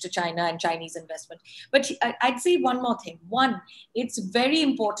approach to China and Chinese investment. But I'd say one more thing. One, it's very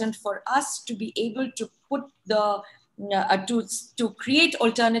important for us to be able to put the to create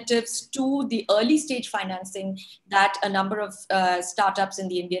alternatives to the early stage financing that a number of startups in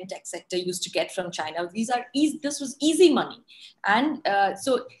the Indian tech sector used to get from China. This was easy money. And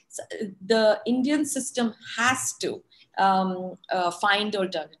so the Indian system has to find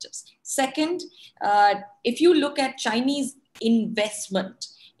alternatives. Second, if you look at Chinese investment,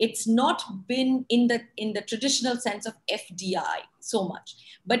 it's not been in the traditional sense of FDI. so much.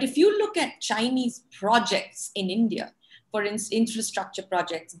 But if you look at Chinese projects in India, for instance, infrastructure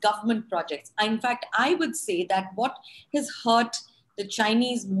projects, government projects, in fact, I would say that what has hurt the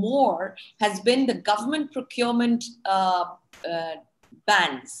Chinese more has been the government procurement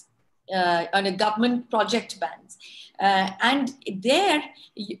bans, on a government project bans. And there,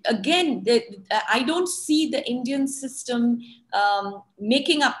 again, I don't see the Indian system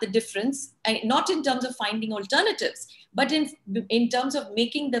making up the difference, not in terms of finding alternatives, but in terms of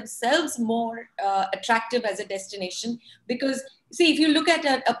making themselves more attractive as a destination. Because, see, if you look at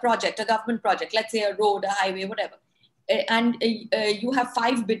a project, a government project, let's say a road, a highway, whatever, and you have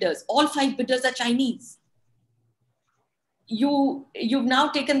 5 bidders, all 5 bidders are Chinese. You've now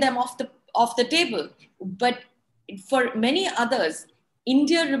taken them off the table. But for many others,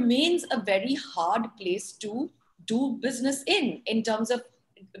 India remains a very hard place to do business in terms of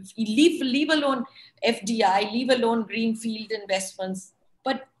leave alone FDI, leave alone greenfield investments,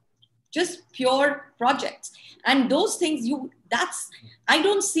 but just pure projects. And those things, I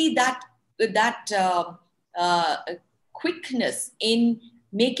don't see that quickness in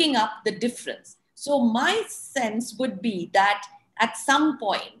making up the difference. So my sense would be that at some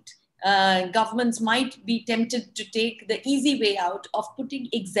point, governments might be tempted to take the easy way out of putting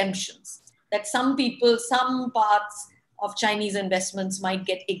exemptions, that some people, some parts of Chinese investments might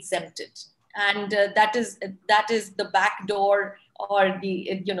get exempted. And that is the back door, or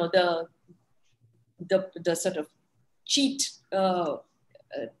the sort of cheat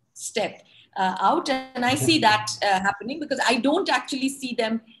step out. And I see that happening, because I don't actually see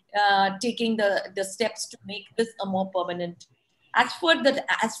them taking the steps to make this a more permanent. As for the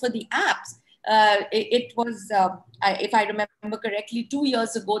apps, it was, if I remember correctly, 2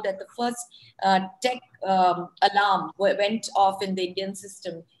 years ago that the first tech alarm went off in the Indian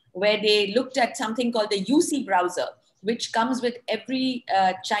system, where they looked at something called the UC browser, which comes with every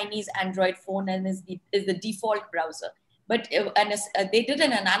Chinese Android phone and is the default browser. But they did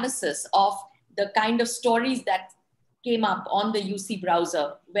an analysis of the kind of stories that came up on the UC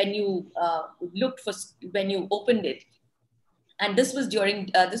browser when you when you opened it. And this was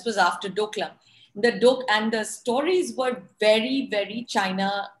this was after Doklam. And the stories were very, very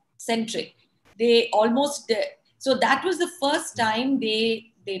China centric. So that was the first time the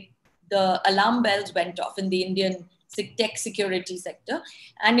alarm bells went off in the Indian tech security sector.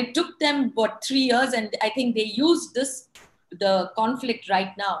 And it took them, 3 years? And I think they used the conflict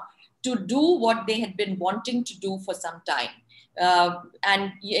right now to do what they had been wanting to do for some time.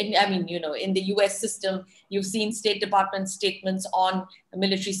 And I mean, in the US system, you've seen State Department statements on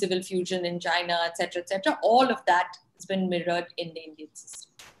military civil fusion in China, et cetera, et cetera. All of that has been mirrored in the Indian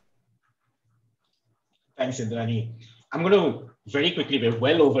system. Thanks, Indrani. I'm going to very quickly, we're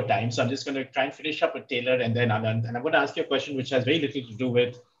well over time, so I'm just going to try and finish up with Taylor and then Ananth. And I'm going to ask you a question which has very little to do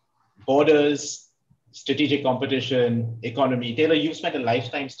with borders, strategic competition, economy. Taylor, you've spent a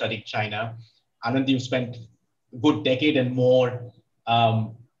lifetime studying China. Ananth, you've spent a good decade and more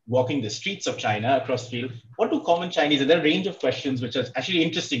walking the streets of China across the field. What do common Chinese, and there are a range of questions which are actually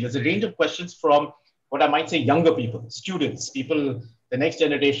interesting. There's a range of questions from what I might say younger people, students, people, the next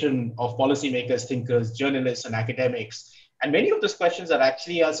generation of policymakers, thinkers, journalists, and academics. And many of those questions are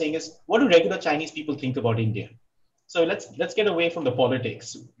actually saying is, what do regular Chinese people think about India? So let's get away from the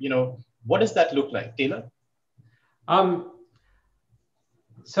politics. What does that look like, Taylor?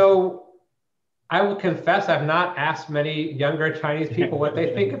 So I will confess, I've not asked many younger Chinese people what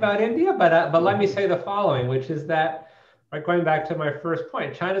they think about India, but let me say the following, which is that, right, going back to my first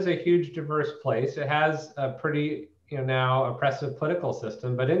point, China's a huge, diverse place. It has a pretty, now oppressive political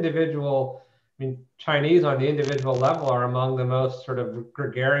system, but Chinese on the individual level are among the most sort of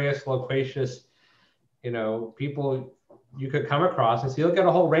gregarious, loquacious, people you could come across. And so you'll get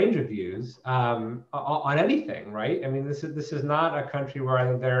a whole range of views on anything, right? I mean, this is not a country where I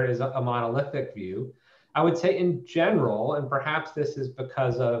think there is a monolithic view. I would say in general, and perhaps this is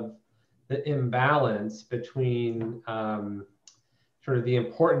because of the imbalance between sort of the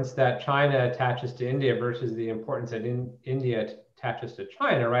importance that China attaches to India versus the importance that India attaches to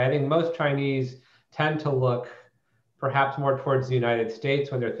China, right? I think most Chinese tend to look perhaps more towards the United States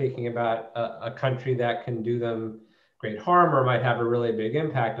when they're thinking about a country that can do them great harm or might have a really big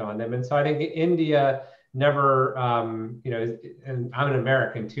impact on them. And so I think India never, and I'm an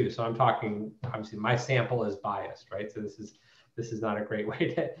American too, so I'm talking, obviously my sample is biased, right? So this is not a great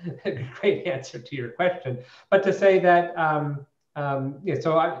great answer to your question, but to say that,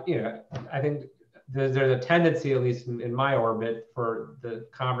 so I think there's a tendency, at least in my orbit, for the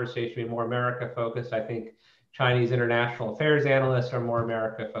conversation to be more America focused. I think Chinese international affairs analysts are more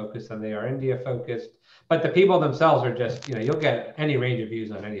America focused than they are India focused. but the people themselves are just, you'll get any range of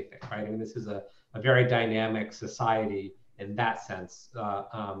views on anything, right? I mean, this is a very dynamic society in that sense.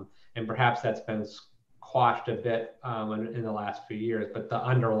 And perhaps that's been quashed a bit in the last few years, but the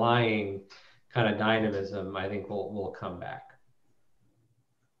underlying kind of dynamism, I think, will come back.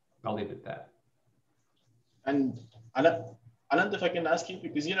 I'll leave it at that. And Ananth, if I can ask you,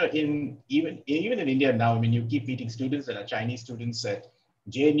 because even in India now, I mean, you keep meeting students that are Chinese students at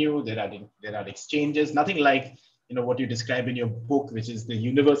JNU. There are exchanges, nothing like what you describe in your book, which is the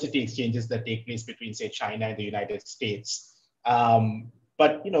university exchanges that take place between, say, China and the United States.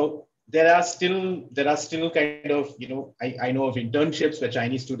 But there are still kind of I know of internships where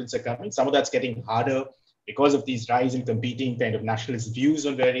Chinese students are coming. Some of that's getting harder because of these rise in competing kind of nationalist views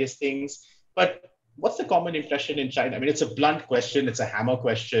on various things. But what's the common impression in China? I mean, it's a blunt question, it's a hammer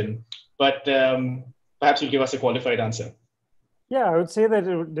question, but perhaps you'll give us a qualified answer. Yeah, I would say that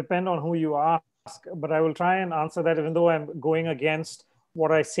it would depend on who you ask, but I will try and answer that even though I'm going against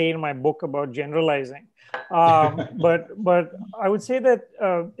what I say in my book about generalizing. But I would say that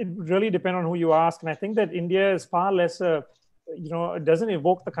it really depends on who you ask. And I think that India is far less, it doesn't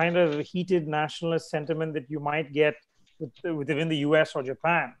evoke the kind of heated nationalist sentiment that you might get within the US or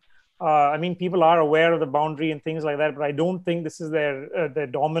Japan. I mean, people are aware of the boundary and things like that, but I don't think this is their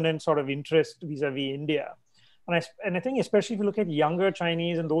dominant sort of interest vis-a-vis India. And I think especially if you look at younger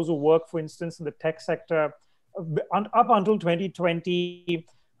Chinese and those who work, for instance, in the tech sector, up until 2020,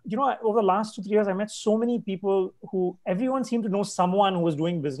 over the last 2-3 years, I met so many people who everyone seemed to know someone who was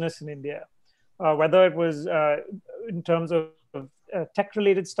doing business in India, whether it was in terms of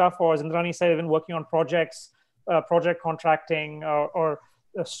tech-related stuff, or as Indrani said, even working on projects, project contracting, or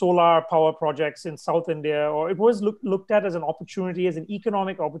solar power projects in South India, or it was looked at as an opportunity, as an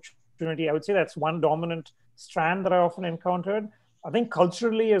economic opportunity. I would say that's one dominant strand that I often encountered. I think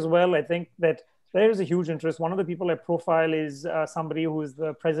culturally as well, I think that there is a huge interest. One of the people I profile is somebody who is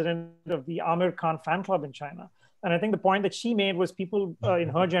the president of the Amir Khan fan club in China. And I think the point that she made was people in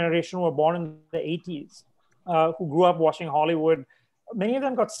her generation who were born in the 80s, who grew up watching Hollywood. Many of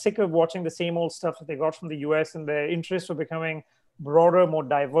them got sick of watching the same old stuff that they got from the US, and their interests were becoming broader, more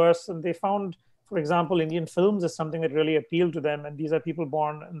diverse. And they found, for example, Indian films as something that really appealed to them. And these are people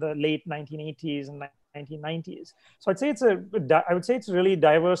born in the late 1980s and 1990s. So I would say it's a really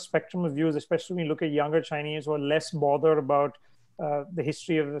diverse spectrum of views, especially when you look at younger Chinese who are less bothered about the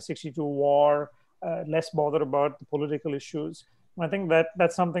history of the 62 war, less bothered about the political issues. And I think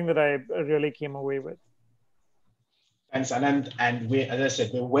that's something that I really came away with. Thanks, Ananth. And as I said,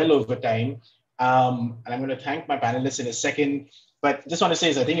 we're well over time. And I'm going to thank my panelists in a second. But just want to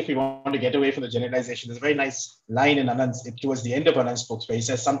say is, I think if we want to get away from the generalization, there's a very nice line in Ananth's, towards the end of Ananth's book, where he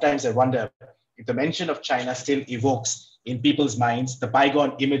says, sometimes I wonder if the mention of China still evokes in people's minds the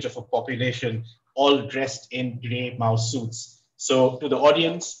bygone image of a population all dressed in gray mouse suits. So to the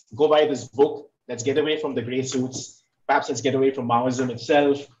audience, go buy this book. Let's get away from the gray suits. Perhaps let's get away from Maoism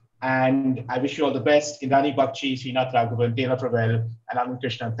itself. And I wish you all the best. Indrani Bagchi, Srinath Raghavan, Fravel, and Ananth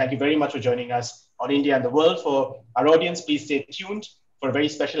Krishnan. Thank you very much for joining us on India and the World. For our audience, please stay tuned for a very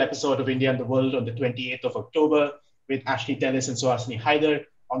special episode of India and the World on the 28th of October with Ashley Tellis and Suhasini Haider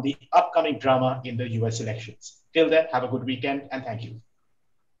on the upcoming drama in the US elections. Till then, have a good weekend and thank you.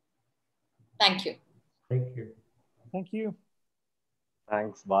 Thank you. Thank you. Thank you.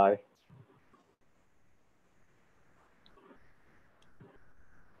 Thanks. Bye.